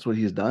 and that's what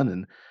he's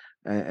done.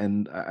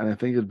 And I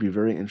think it'd be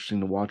very interesting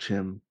to watch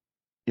him,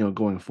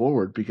 going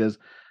forward, because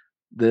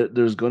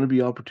there's going to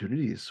be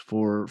opportunities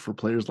for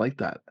players like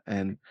that.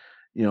 And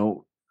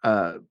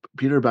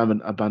Peter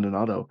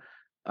Abandonado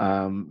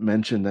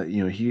mentioned that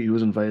he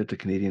was invited to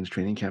Canadians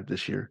training camp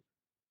this year,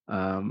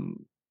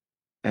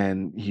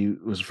 and he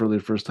was for the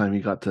first time he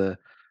got to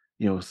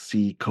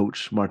see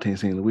coach Martin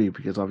St. Louis,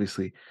 because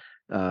obviously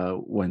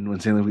when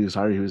St. Louis was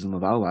hired, he was in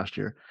Laval last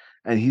year,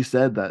 and he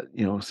said that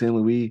St.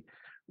 Louis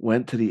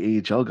went to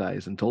the AHL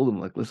guys and told them,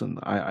 like, listen,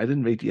 I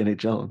didn't make the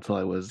NHL until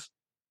I was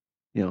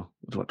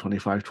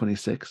 25,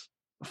 26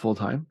 full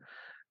time.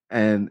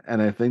 And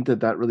I think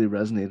that really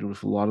resonated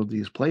with a lot of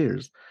these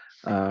players,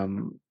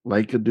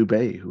 like a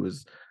Dubé, who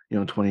is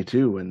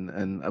 22,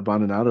 and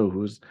Abandonado,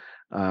 who's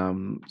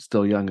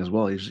still young as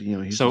well. He's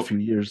a few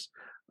years.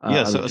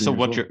 So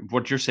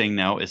what you're saying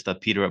now is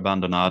that Peter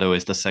Abandonado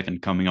is the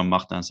second coming of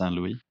Martin St.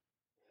 Louis.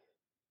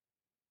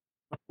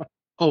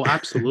 Oh,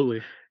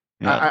 absolutely.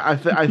 Yeah.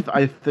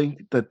 I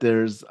think that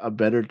there's a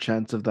better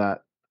chance of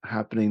that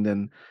happening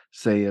than,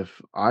 say,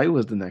 if I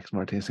was the next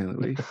Martin St.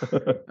 Louis.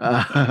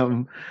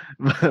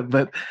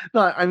 But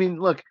no, I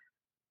mean, look,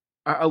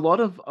 a lot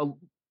of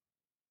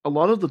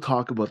the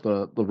talk about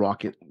the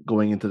Rocket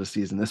going into the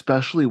season,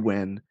 especially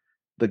when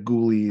the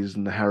Ghoulies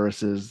and the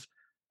Harrises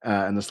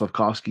and the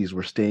Slavkovskis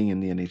were staying in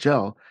the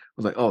NHL,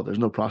 was like, oh, there's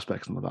no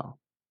prospects in Laval,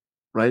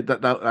 right?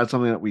 That's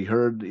something that we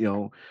heard,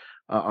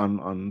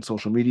 on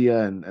social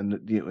media,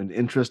 and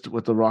interest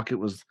with the Rocket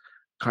was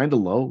kind of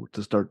low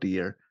to start the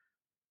year.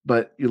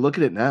 But you look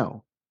at it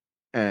now,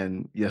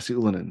 and Jesse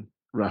Ylönen,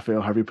 Raphael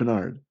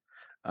Harvey-Pinard,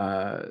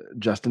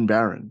 Justin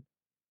Barron,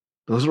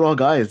 those are all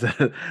guys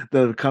that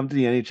have come to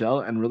the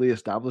NHL and really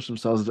established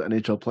themselves as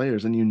NHL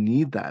players, and you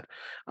need that.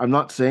 I'm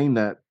not saying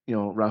that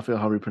Rafael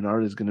Harvey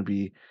Pinard is going to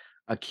be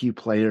a key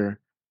player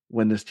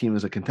when this team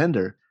is a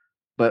contender,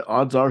 but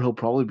odds are he'll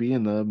probably be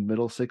in the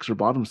middle six or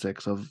bottom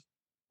six of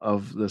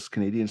this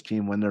Canadiens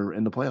team when they're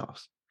in the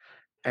playoffs.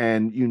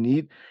 And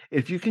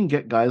if you can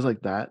get guys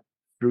like that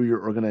through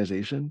your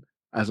organization,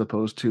 as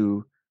opposed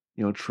to,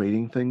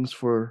 trading things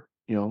for,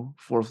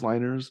 fourth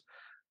liners,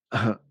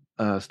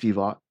 Steve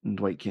Ott and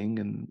Dwight King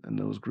and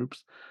those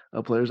groups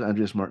of players,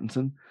 Andreas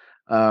Martinson,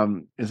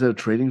 instead of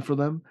trading for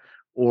them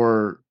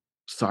or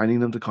signing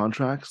them to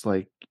contracts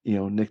like,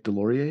 Nick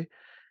Delorier,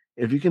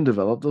 if you can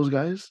develop those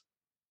guys,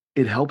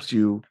 it helps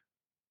you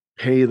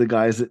pay the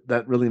guys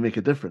that really make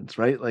a difference,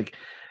 right? Like,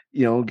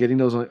 getting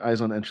those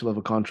guys on entry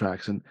level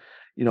contracts. And,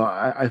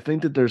 I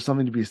think that there's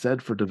something to be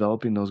said for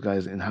developing those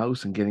guys in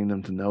house and getting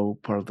them to know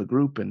part of the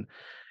group. And,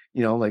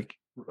 like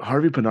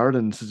Harvey Pinard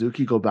and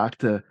Suzuki go back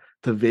to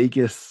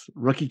Vegas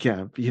rookie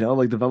camp,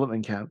 like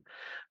development camp.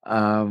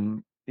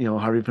 Harvey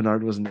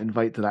Pinard was an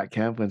invite to that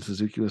camp when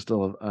Suzuki was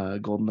still a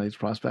Golden Knights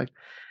prospect.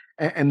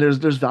 And there's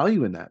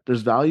value in that.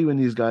 There's value in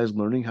these guys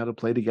learning how to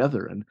play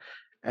together.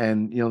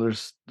 And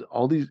there's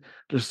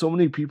so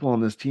many people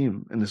on this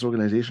team and this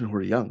organization who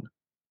are young.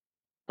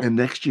 And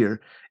next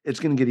year, it's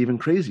going to get even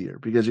crazier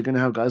because you're going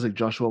to have guys like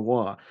Joshua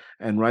Waugh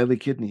and Riley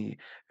Kidney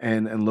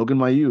and Logan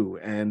Mailloux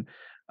and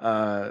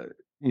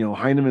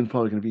Heineman's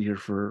probably going to be here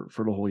for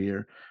the whole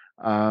year.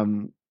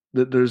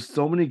 There's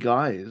so many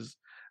guys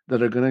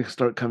that are going to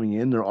start coming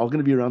in. They're all going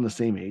to be around the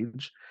same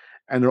age,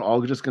 and they're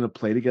all just going to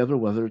play together,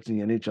 whether it's in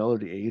the NHL or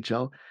the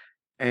AHL,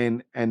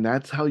 and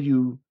that's how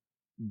you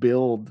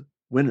build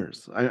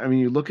winners. I mean,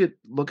 you look at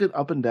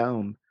up and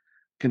down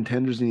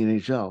contenders in the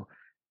NHL.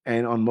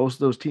 And on most of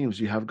those teams,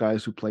 you have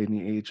guys who played in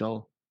the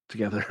AHL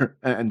together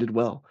and did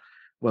well,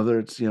 whether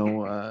it's,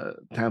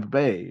 Tampa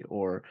Bay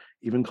or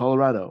even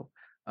Colorado.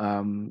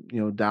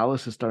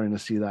 Dallas is starting to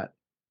see that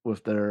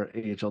with their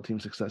AHL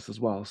team success as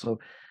well. So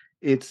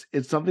it's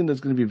something that's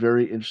going to be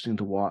very interesting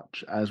to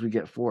watch as we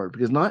get forward,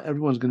 because not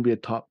everyone's going to be a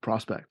top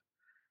prospect.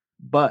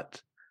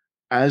 But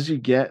as you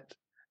get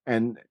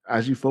and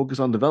as you focus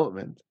on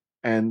development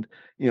and,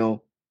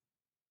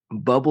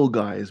 bubble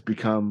guys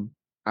become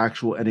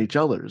actual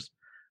NHLers,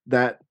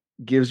 that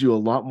gives you a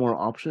lot more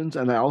options,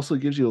 and that also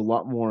gives you a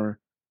lot more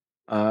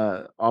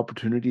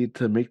opportunity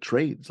to make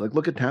trades. Like,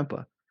 look at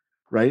Tampa,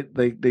 right?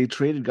 They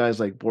traded guys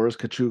like Boris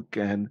Kachuk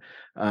and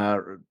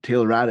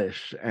Taylor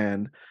Radish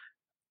and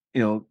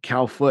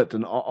Cal Foote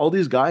and all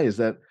these guys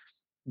that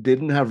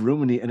didn't have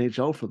room in the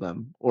NHL for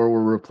them or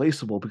were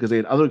replaceable because they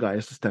had other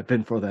guys to step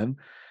in for them,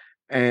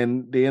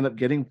 and they end up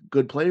getting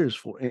good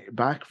players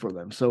back for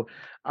them. So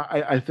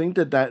I think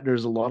that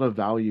there's a lot of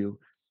value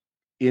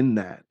in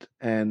that,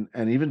 and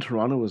even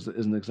Toronto is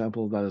an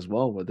example of that as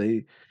well, where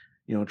they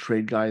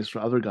trade guys for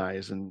other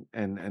guys and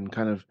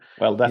kind of,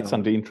 well, that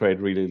Sundin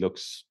trade really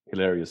looks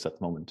hilarious at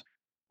the moment.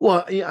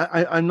 Well,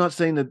 yeah, I'm not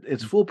saying that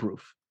it's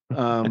foolproof. There's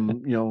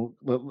Kyle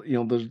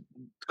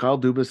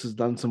Dubas has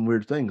done some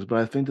weird things, but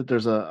I think that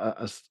there's they're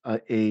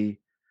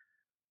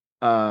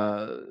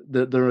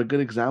a good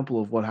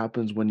example of what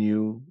happens when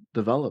you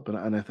develop,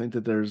 and I think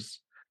that there's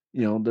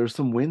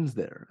some wins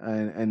there,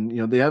 and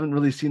they haven't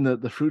really seen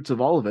the fruits of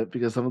all of it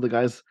because some of the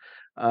guys,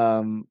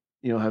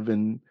 have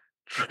been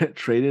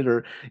traded,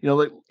 or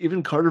like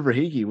even Carter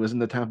Verhaeghe was in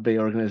the Tampa Bay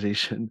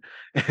organization,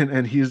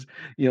 and he's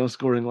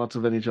scoring lots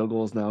of NHL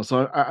goals now.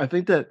 So I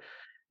think that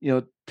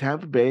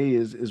Tampa Bay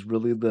is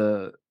really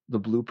the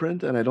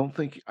blueprint, and I don't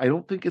think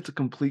it's a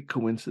complete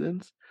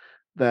coincidence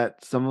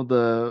that some of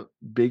the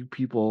big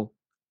people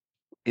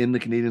in the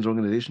Canadiens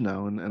organization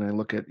now, and I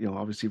look at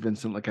obviously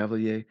Vincent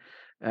Lecavalier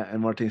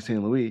and Martin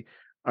St. Louis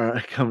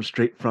come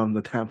straight from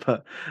the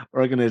Tampa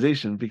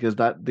organization, because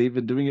that they've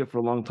been doing it for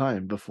a long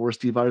time, before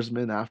Steve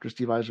Yzerman, after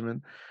Steve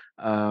Yzerman.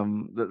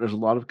 There's a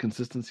lot of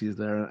consistencies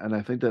there, and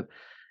I think that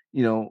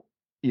there's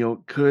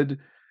not going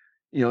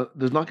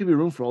to be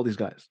room for all these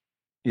guys.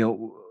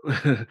 And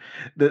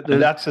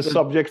that's a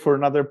subject for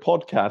another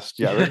podcast,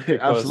 Jared,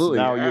 because absolutely.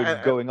 Now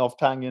you're going off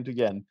tangent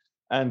again.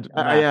 And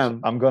Matt, I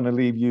am. I'm going to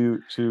leave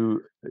you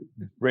to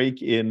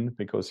break in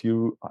because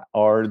you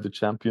are the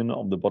champion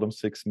of the bottom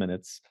 6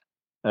 minutes.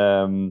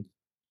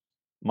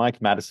 Mike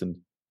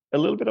Matheson, a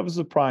little bit of a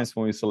surprise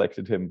when we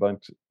selected him,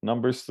 but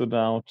numbers stood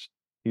out.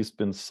 He's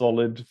been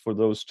solid for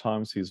those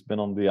times he's been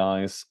on the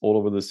ice all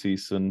over the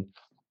season.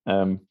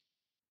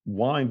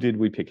 Why did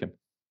we pick him?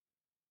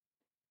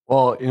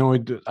 Well,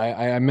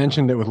 I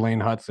mentioned it with Lane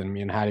Hutson.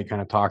 Me and Hadi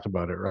kind of talked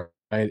about it,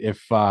 right?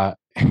 If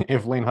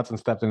Lane Hutson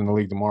stepped into the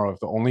league tomorrow, if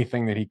the only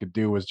thing that he could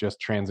do was just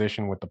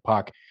transition with the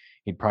puck,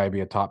 he'd probably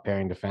be a top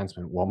pairing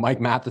defenseman. Well, Mike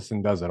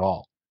Matheson does it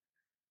all,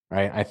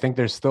 right? I think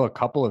there's still a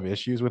couple of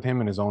issues with him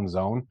in his own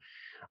zone.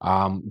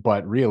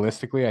 But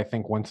realistically, I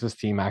think once this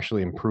team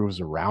actually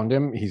improves around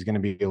him, he's going to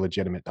be a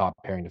legitimate top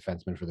pairing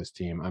defenseman for this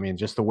team. I mean,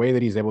 just the way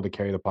that he's able to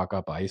carry the puck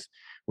up ice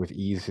with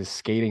ease, his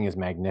skating is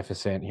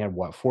magnificent. He had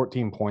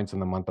 14 points in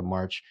the month of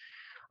March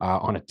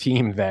on a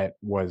team that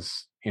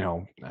was,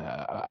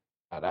 I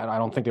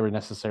don't think they were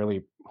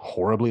necessarily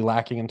horribly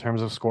lacking in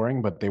terms of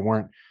scoring, but they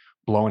weren't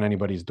blowing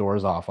anybody's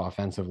doors off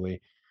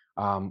offensively.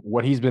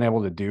 What he's been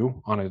able to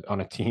do on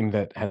a team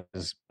that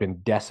has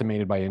been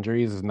decimated by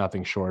injuries is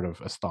nothing short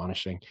of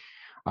astonishing.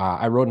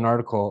 I wrote an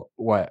article,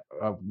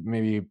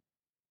 maybe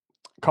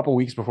a couple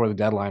weeks before the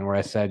deadline, where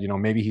I said,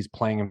 maybe he's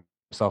playing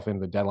himself into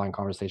the deadline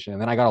conversation.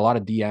 And then I got a lot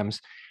of DMs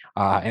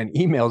and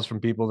emails from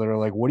people that are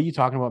like, "What are you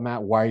talking about,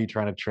 Matt? Why are you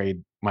trying to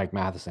trade Mike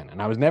Matheson?"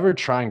 And I was never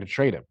trying to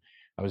trade him.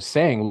 I was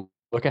saying,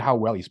 look at how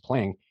well he's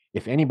playing.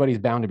 If anybody's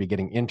bound to be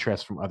getting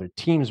interest from other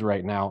teams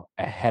right now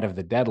ahead of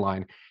the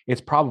deadline,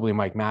 it's probably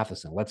Mike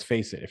Matheson. Let's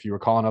face it. If you were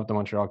calling up the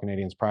Montreal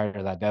Canadiens prior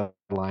to that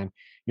deadline,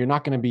 you're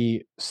not going to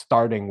be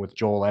starting with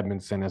Joel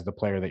Edmondson as the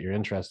player that you're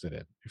interested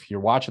in. If you're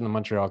watching the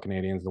Montreal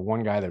Canadiens, the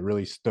one guy that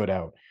really stood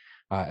out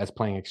as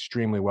playing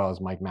extremely well is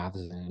Mike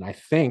Matheson. And I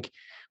think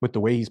with the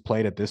way he's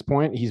played at this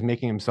point, he's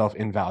making himself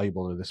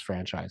invaluable to this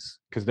franchise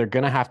because they're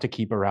going to have to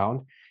keep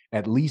around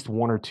at least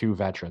one or two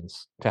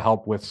veterans to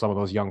help with some of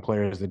those young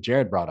players that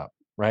Jared brought up,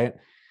 right?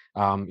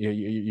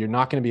 You're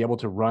not going to be able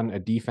to run a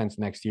defense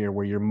next year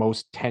where your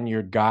most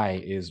tenured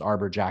guy is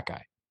Arbor Jacki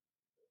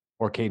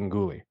or Caden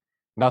Gooley.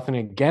 Nothing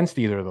against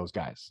either of those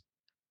guys,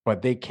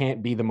 but they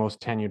can't be the most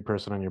tenured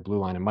person on your blue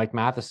line. And Mike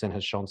Matheson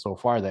has shown so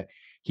far that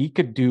he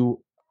could do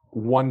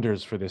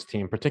wonders for this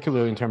team,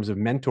 particularly in terms of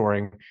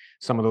mentoring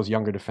some of those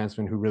younger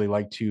defensemen who really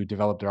like to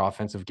develop their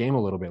offensive game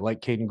a little bit, like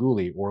Caden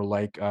Gooley or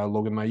like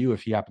Logan Mailloux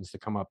if he happens to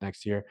come up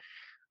next year.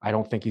 I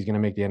don't think he's going to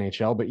make the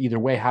NHL, but either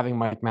way, having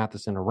Mike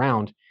Matheson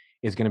around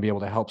is going to be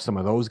able to help some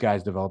of those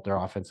guys develop their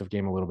offensive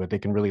game a little bit. They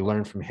can really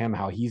learn from him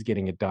how he's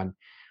getting it done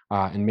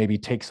and maybe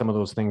take some of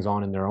those things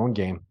on in their own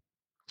game.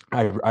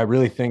 I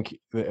really think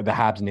the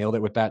Habs nailed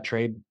it with that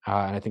trade.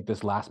 And I think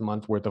this last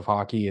month worth of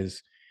hockey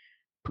is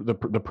the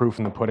proof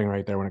in the pudding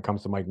right there when it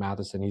comes to Mike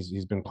Matheson.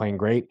 He's been playing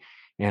great.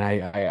 And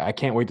I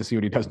can't wait to see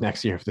what he does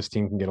next year if this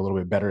team can get a little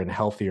bit better and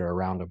healthier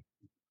around him.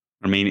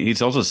 I mean,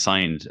 he's also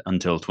signed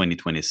until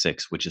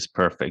 2026, which is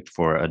perfect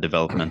for a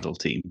developmental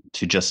team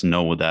to just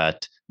know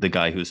that the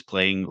guy who's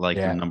playing like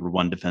the number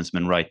one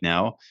defenseman right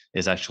now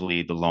is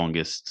actually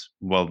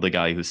the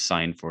guy who's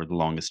signed for the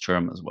longest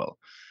term as well.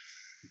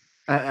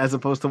 As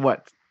opposed to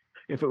what?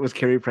 If it was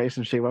Carey Price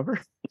and Shea Weber?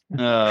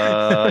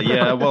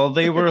 Yeah, well,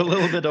 they were a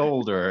little bit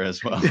older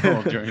as well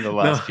during the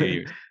last few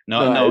years.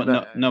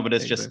 No, but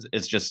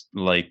it's just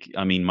like,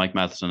 I mean, Mike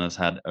Matheson has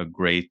had a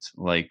great,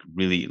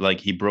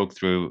 he broke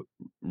through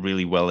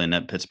really well in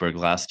at Pittsburgh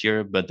last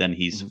year, but then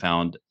he's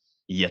found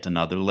yet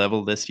another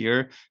level this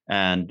year.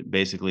 And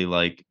basically,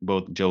 like,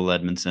 both Joel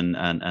Edmondson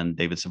and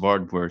David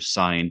Savard were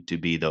signed to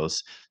be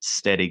those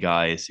steady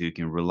guys who you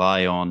can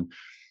rely on,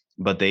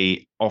 but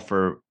they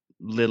offer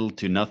little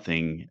to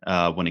nothing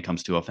when it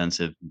comes to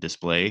offensive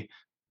display.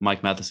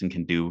 Mike Matheson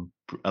can do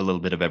a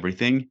little bit of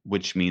everything,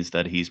 which means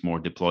that he's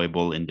more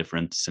deployable in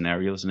different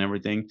scenarios and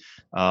everything.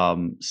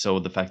 So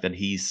the fact that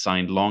he's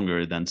signed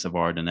longer than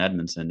Savard and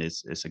Edmondson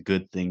is a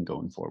good thing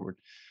going forward.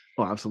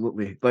 Oh,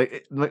 absolutely.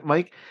 Like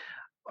Mike,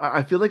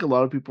 I feel like a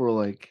lot of people were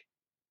like,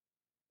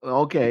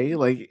 okay,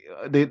 like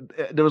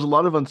there was a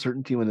lot of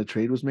uncertainty when the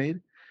trade was made.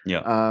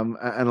 Yeah.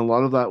 And a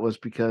lot of that was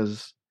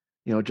because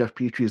Jeff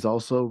Petrie is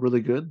also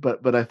really good,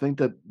 but I think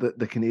that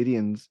the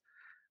Canadians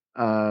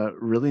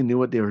really knew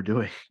what they were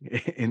doing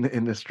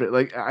in this trade.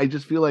 Like, I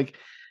just feel like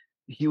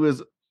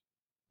he's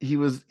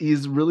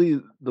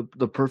really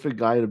the perfect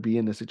guy to be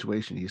in this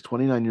situation. He's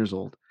 29 years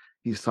old.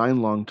 He's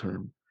signed long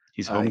term.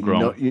 He's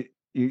homegrown.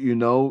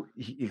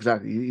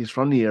 Exactly. He's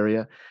from the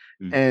area,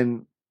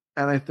 and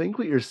I think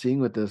what you're seeing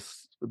with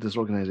this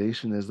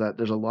organization is that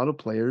there's a lot of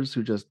players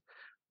who just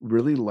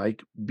really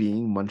like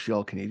being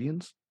Montreal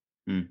Canadiens.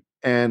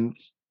 And,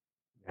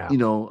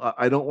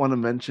 I don't want to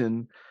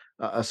mention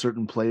a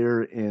certain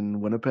player in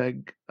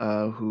Winnipeg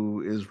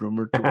who is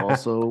rumored to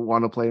also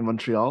want to play in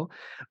Montreal.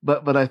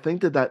 But I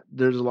think that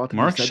there's a lot to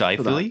Mark be said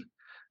for that.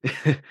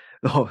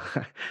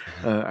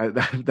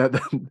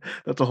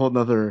 That's a whole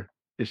nother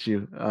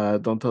issue.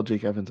 Don't tell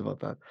Jake Evans about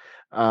that.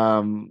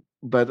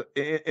 But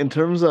in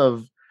terms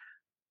of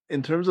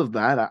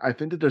that, I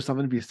think that there's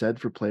something to be said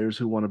for players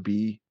who want to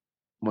be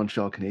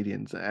Montreal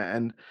Canadiens,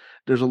 and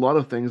there's a lot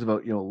of things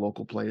about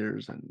local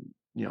players and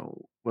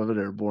whether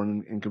they're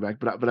born in Quebec,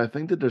 but I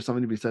think that there's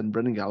something to be said, and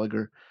Brendan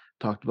Gallagher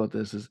talked about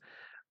this, is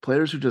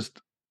players who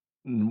just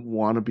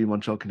want to be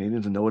Montreal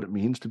Canadiens and know what it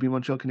means to be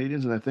Montreal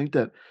Canadiens. And I think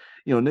that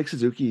Nick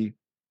Suzuki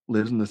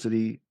lives in the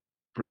city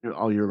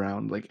all year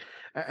round,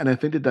 and I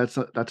think that that's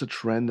a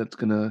trend that's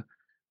gonna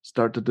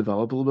start to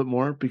develop a little bit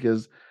more,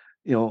 because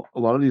a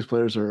lot of these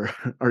players are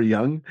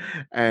young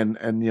and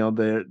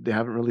they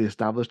haven't really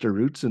established their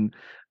roots, and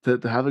to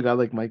have a guy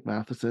like Mike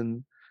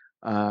Matheson,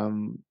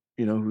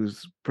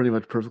 who's pretty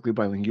much perfectly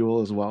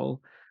bilingual as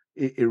well,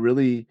 it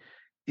really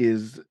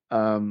is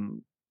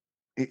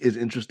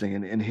interesting,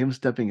 and him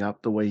stepping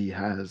up the way he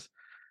has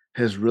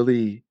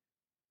really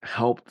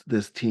helped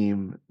this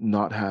team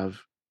not have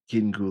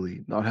Caden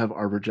Gooley, not have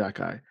Arbor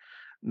Jacki,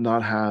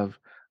 not have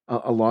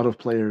a lot of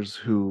players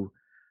who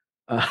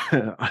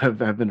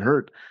have been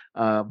hurt,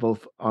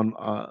 both on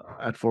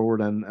at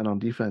forward and on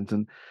defense.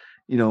 And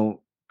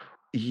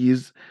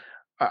he's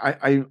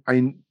I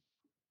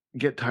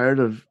get tired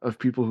of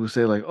people who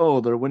say like,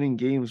 oh, they're winning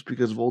games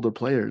because of older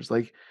players.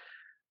 Like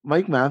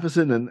Mike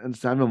Matheson and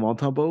Samuel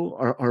Montembeault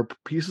are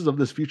pieces of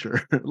this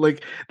future.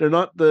 Like they're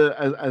not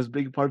as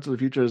big parts of the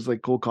future as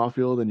like Cole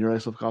Caulfield and Uri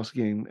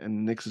Slafkovsky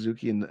and Nick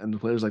Suzuki and the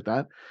players like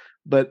that.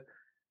 But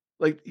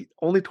like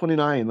only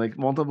 29, like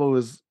Montembeault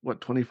is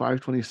what,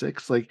 25,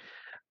 26. Like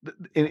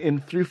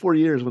in 3-4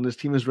 years when this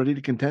team is ready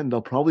to contend,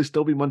 they'll probably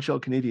still be Montreal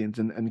Canadiens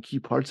and key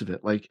parts of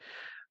it. Like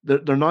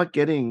they're not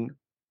getting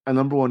a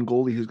number one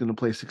goalie who's going to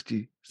play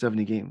 60,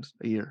 70 games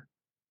a year.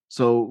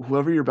 So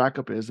whoever your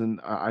backup is,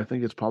 and I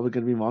think it's probably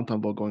going to be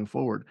Montembeault going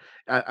forward,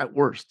 at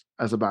worst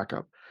as a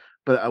backup.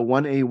 But at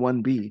 1A,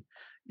 1B,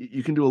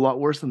 you can do a lot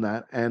worse than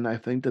that. And I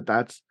think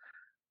that's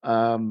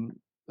something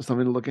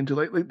to look into.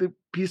 Like the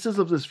pieces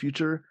of this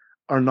future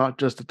are not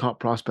just the top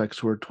prospects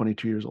who are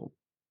 22 years old.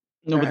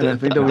 No, but I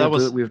think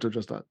we have to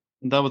adjust that.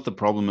 That was the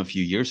problem a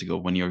few years ago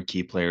when your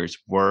key players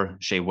were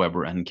Shea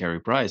Weber and Carey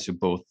Price, who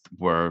both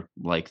were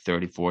like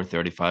 34,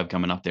 35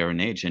 coming up there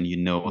in age. And you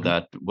know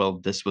that, well,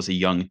 this was a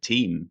young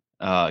team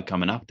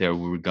coming up there.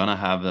 We were going to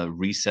have a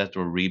reset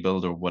or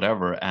rebuild or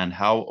whatever. And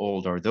how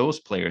old are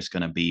those players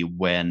going to be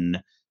when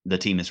the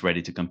team is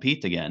ready to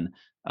compete again?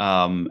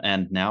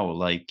 And now,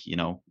 like, you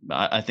know,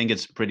 I think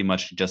it's pretty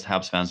much just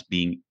Habs fans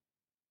being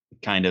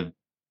kind of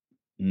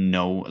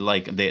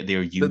like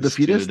they're used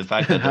to the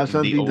fact that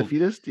the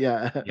fetus,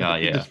 yeah.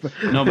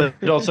 No,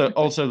 but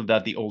also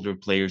that the older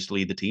players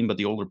lead the team, but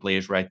the older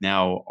players right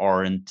now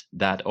aren't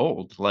that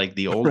old. Like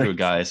the older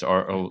guys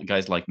are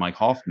guys like Mike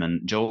Hoffman,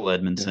 Joel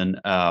Edmondson,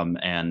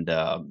 and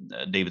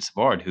David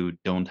Savard, who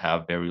don't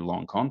have very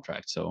long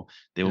contracts, so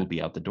they will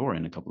be out the door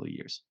in a couple of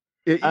years.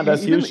 And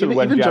as usual,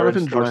 when Jared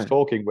starts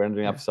talking, we're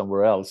ending up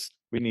somewhere else.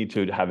 We need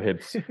to have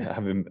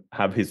him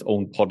have his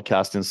own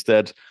podcast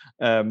instead.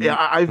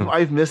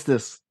 I've missed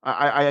this.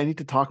 I need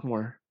to talk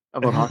more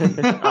about hockey.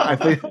 I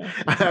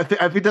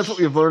think that's what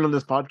we've learned on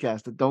this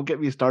podcast. Don't get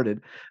me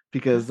started,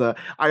 because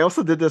I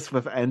also did this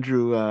with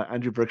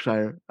Andrew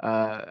Brookshire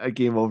a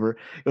game over.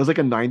 It was like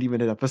a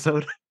 90-minute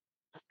episode.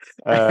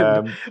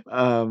 Back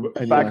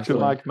to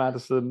Mike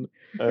Matheson.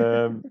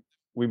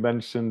 We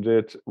mentioned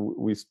it.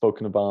 We've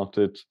spoken about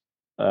it.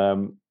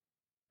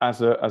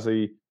 As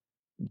a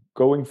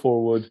going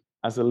forward,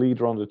 as a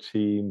leader on the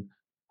team,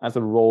 as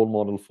a role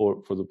model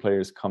for the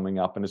players coming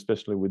up, and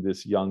especially with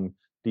this young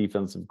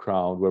defensive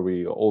crowd, where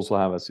we also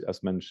have,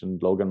 as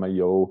mentioned, Logan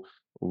Mailloux.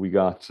 We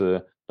got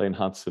Lane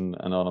Hutson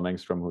and Adam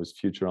Engström, who is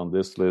future on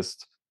this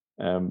list.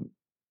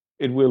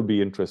 It will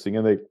be interesting,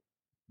 and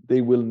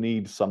they will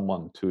need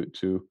someone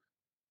to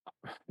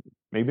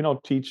maybe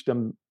not teach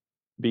them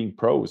being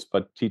pros,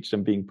 but teach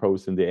them being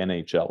pros in the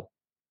NHL,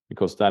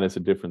 because that is a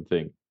different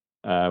thing.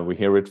 We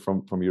hear it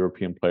from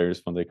European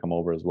players when they come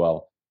over as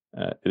well.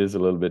 It is a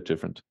little bit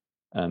different,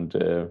 and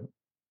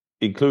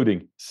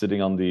including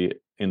sitting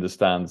in the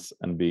stands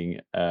and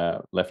being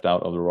left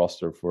out of the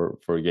roster for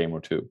a game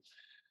or two.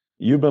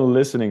 You've been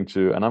listening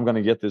to, and I'm going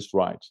to get this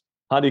right,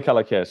 Hadi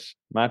Kalakeche,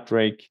 Matt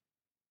Drake,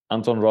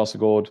 Anton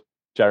Rasegård,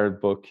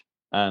 Jared Book,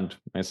 and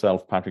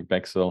myself, Patrick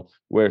Bexell.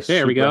 We're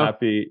super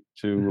happy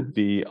to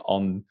be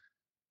on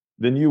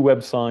the new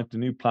website, the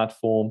new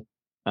platform,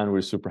 and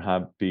we're super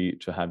happy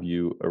to have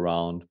you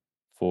around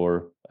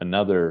for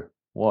another,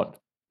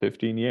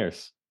 15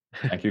 years.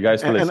 Thank you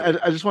guys for listening. And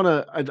I just want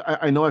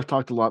to, I know I've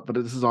talked a lot, but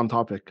this is on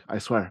topic, I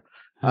swear.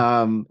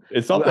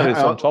 It's not that it's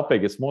on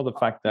topic, it's more the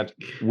fact that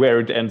where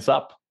it ends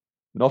up,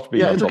 not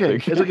being on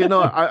topic. It's okay.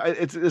 No,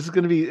 it's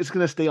going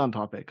to stay on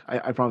topic.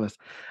 I promise.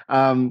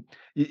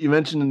 You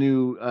mentioned the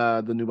new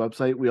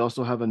website. We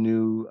also have a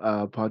new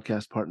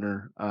podcast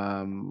partner,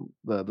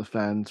 the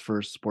Fans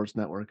First Sports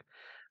Network,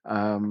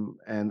 and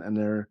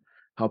they're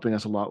helping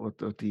us a lot with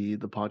the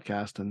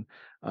podcast and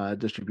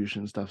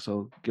distribution and stuff.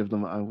 So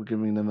we're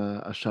giving them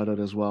a shout out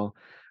as well.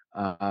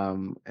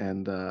 And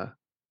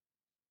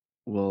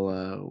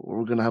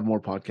we're gonna have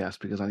more podcasts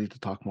because I need to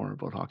talk more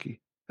about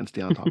hockey and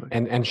stay on topic.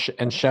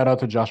 and shout out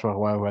to Joshua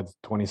Roy, who had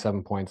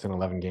 27 points in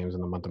 11 games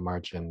in the month of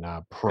March, and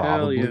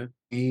probably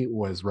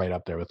was right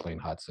up there with Lane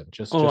Hutson.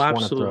 Just want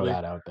to throw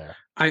that out there.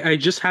 I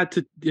just had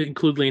to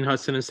include Lane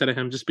Hutson instead of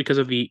him, just because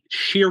of the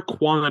sheer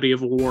quantity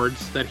of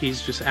awards that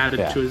he's just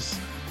added to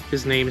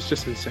his name. Is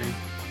just insane.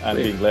 And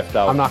being left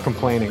out. I'm not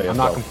complaining. I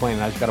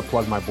just got to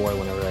plug my boy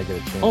whenever I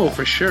get a chance. Oh,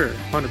 for sure,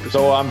 100%.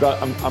 So I'm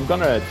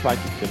gonna try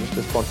to finish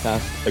this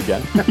podcast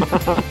again.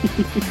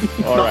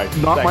 All right.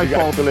 Not my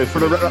fault.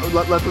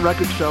 Let the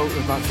record show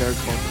it's not Jared's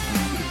fault.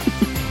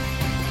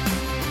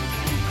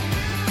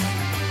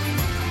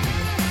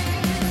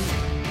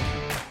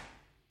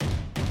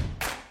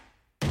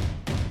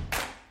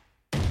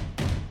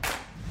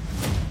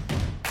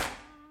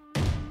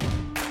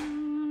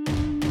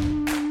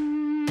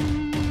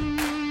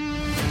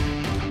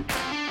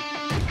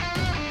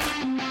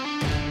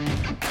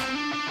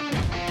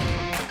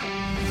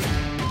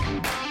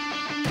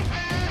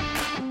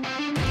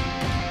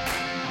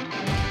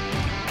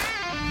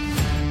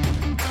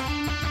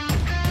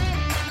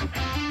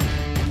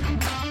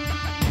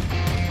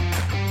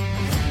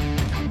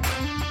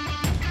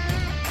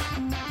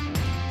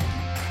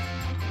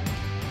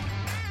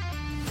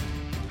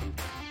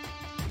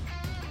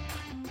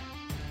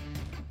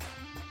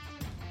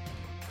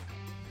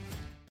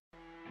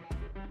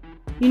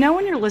 You know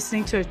when you're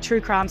listening to a true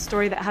crime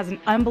story that has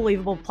an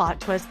unbelievable plot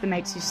twist that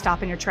makes you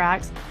stop in your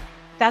tracks?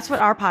 That's what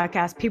our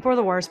podcast, People Are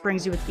the Worst,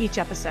 brings you with each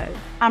episode.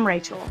 I'm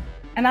Rachel.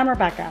 And I'm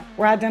Rebecca.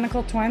 We're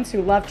identical twins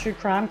who love true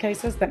crime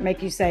cases that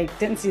make you say,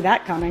 didn't see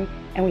that coming,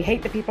 and we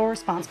hate the people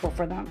responsible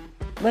for them.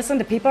 Listen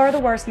to People Are the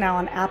Worst now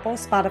on Apple,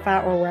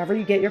 Spotify, or wherever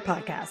you get your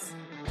podcasts.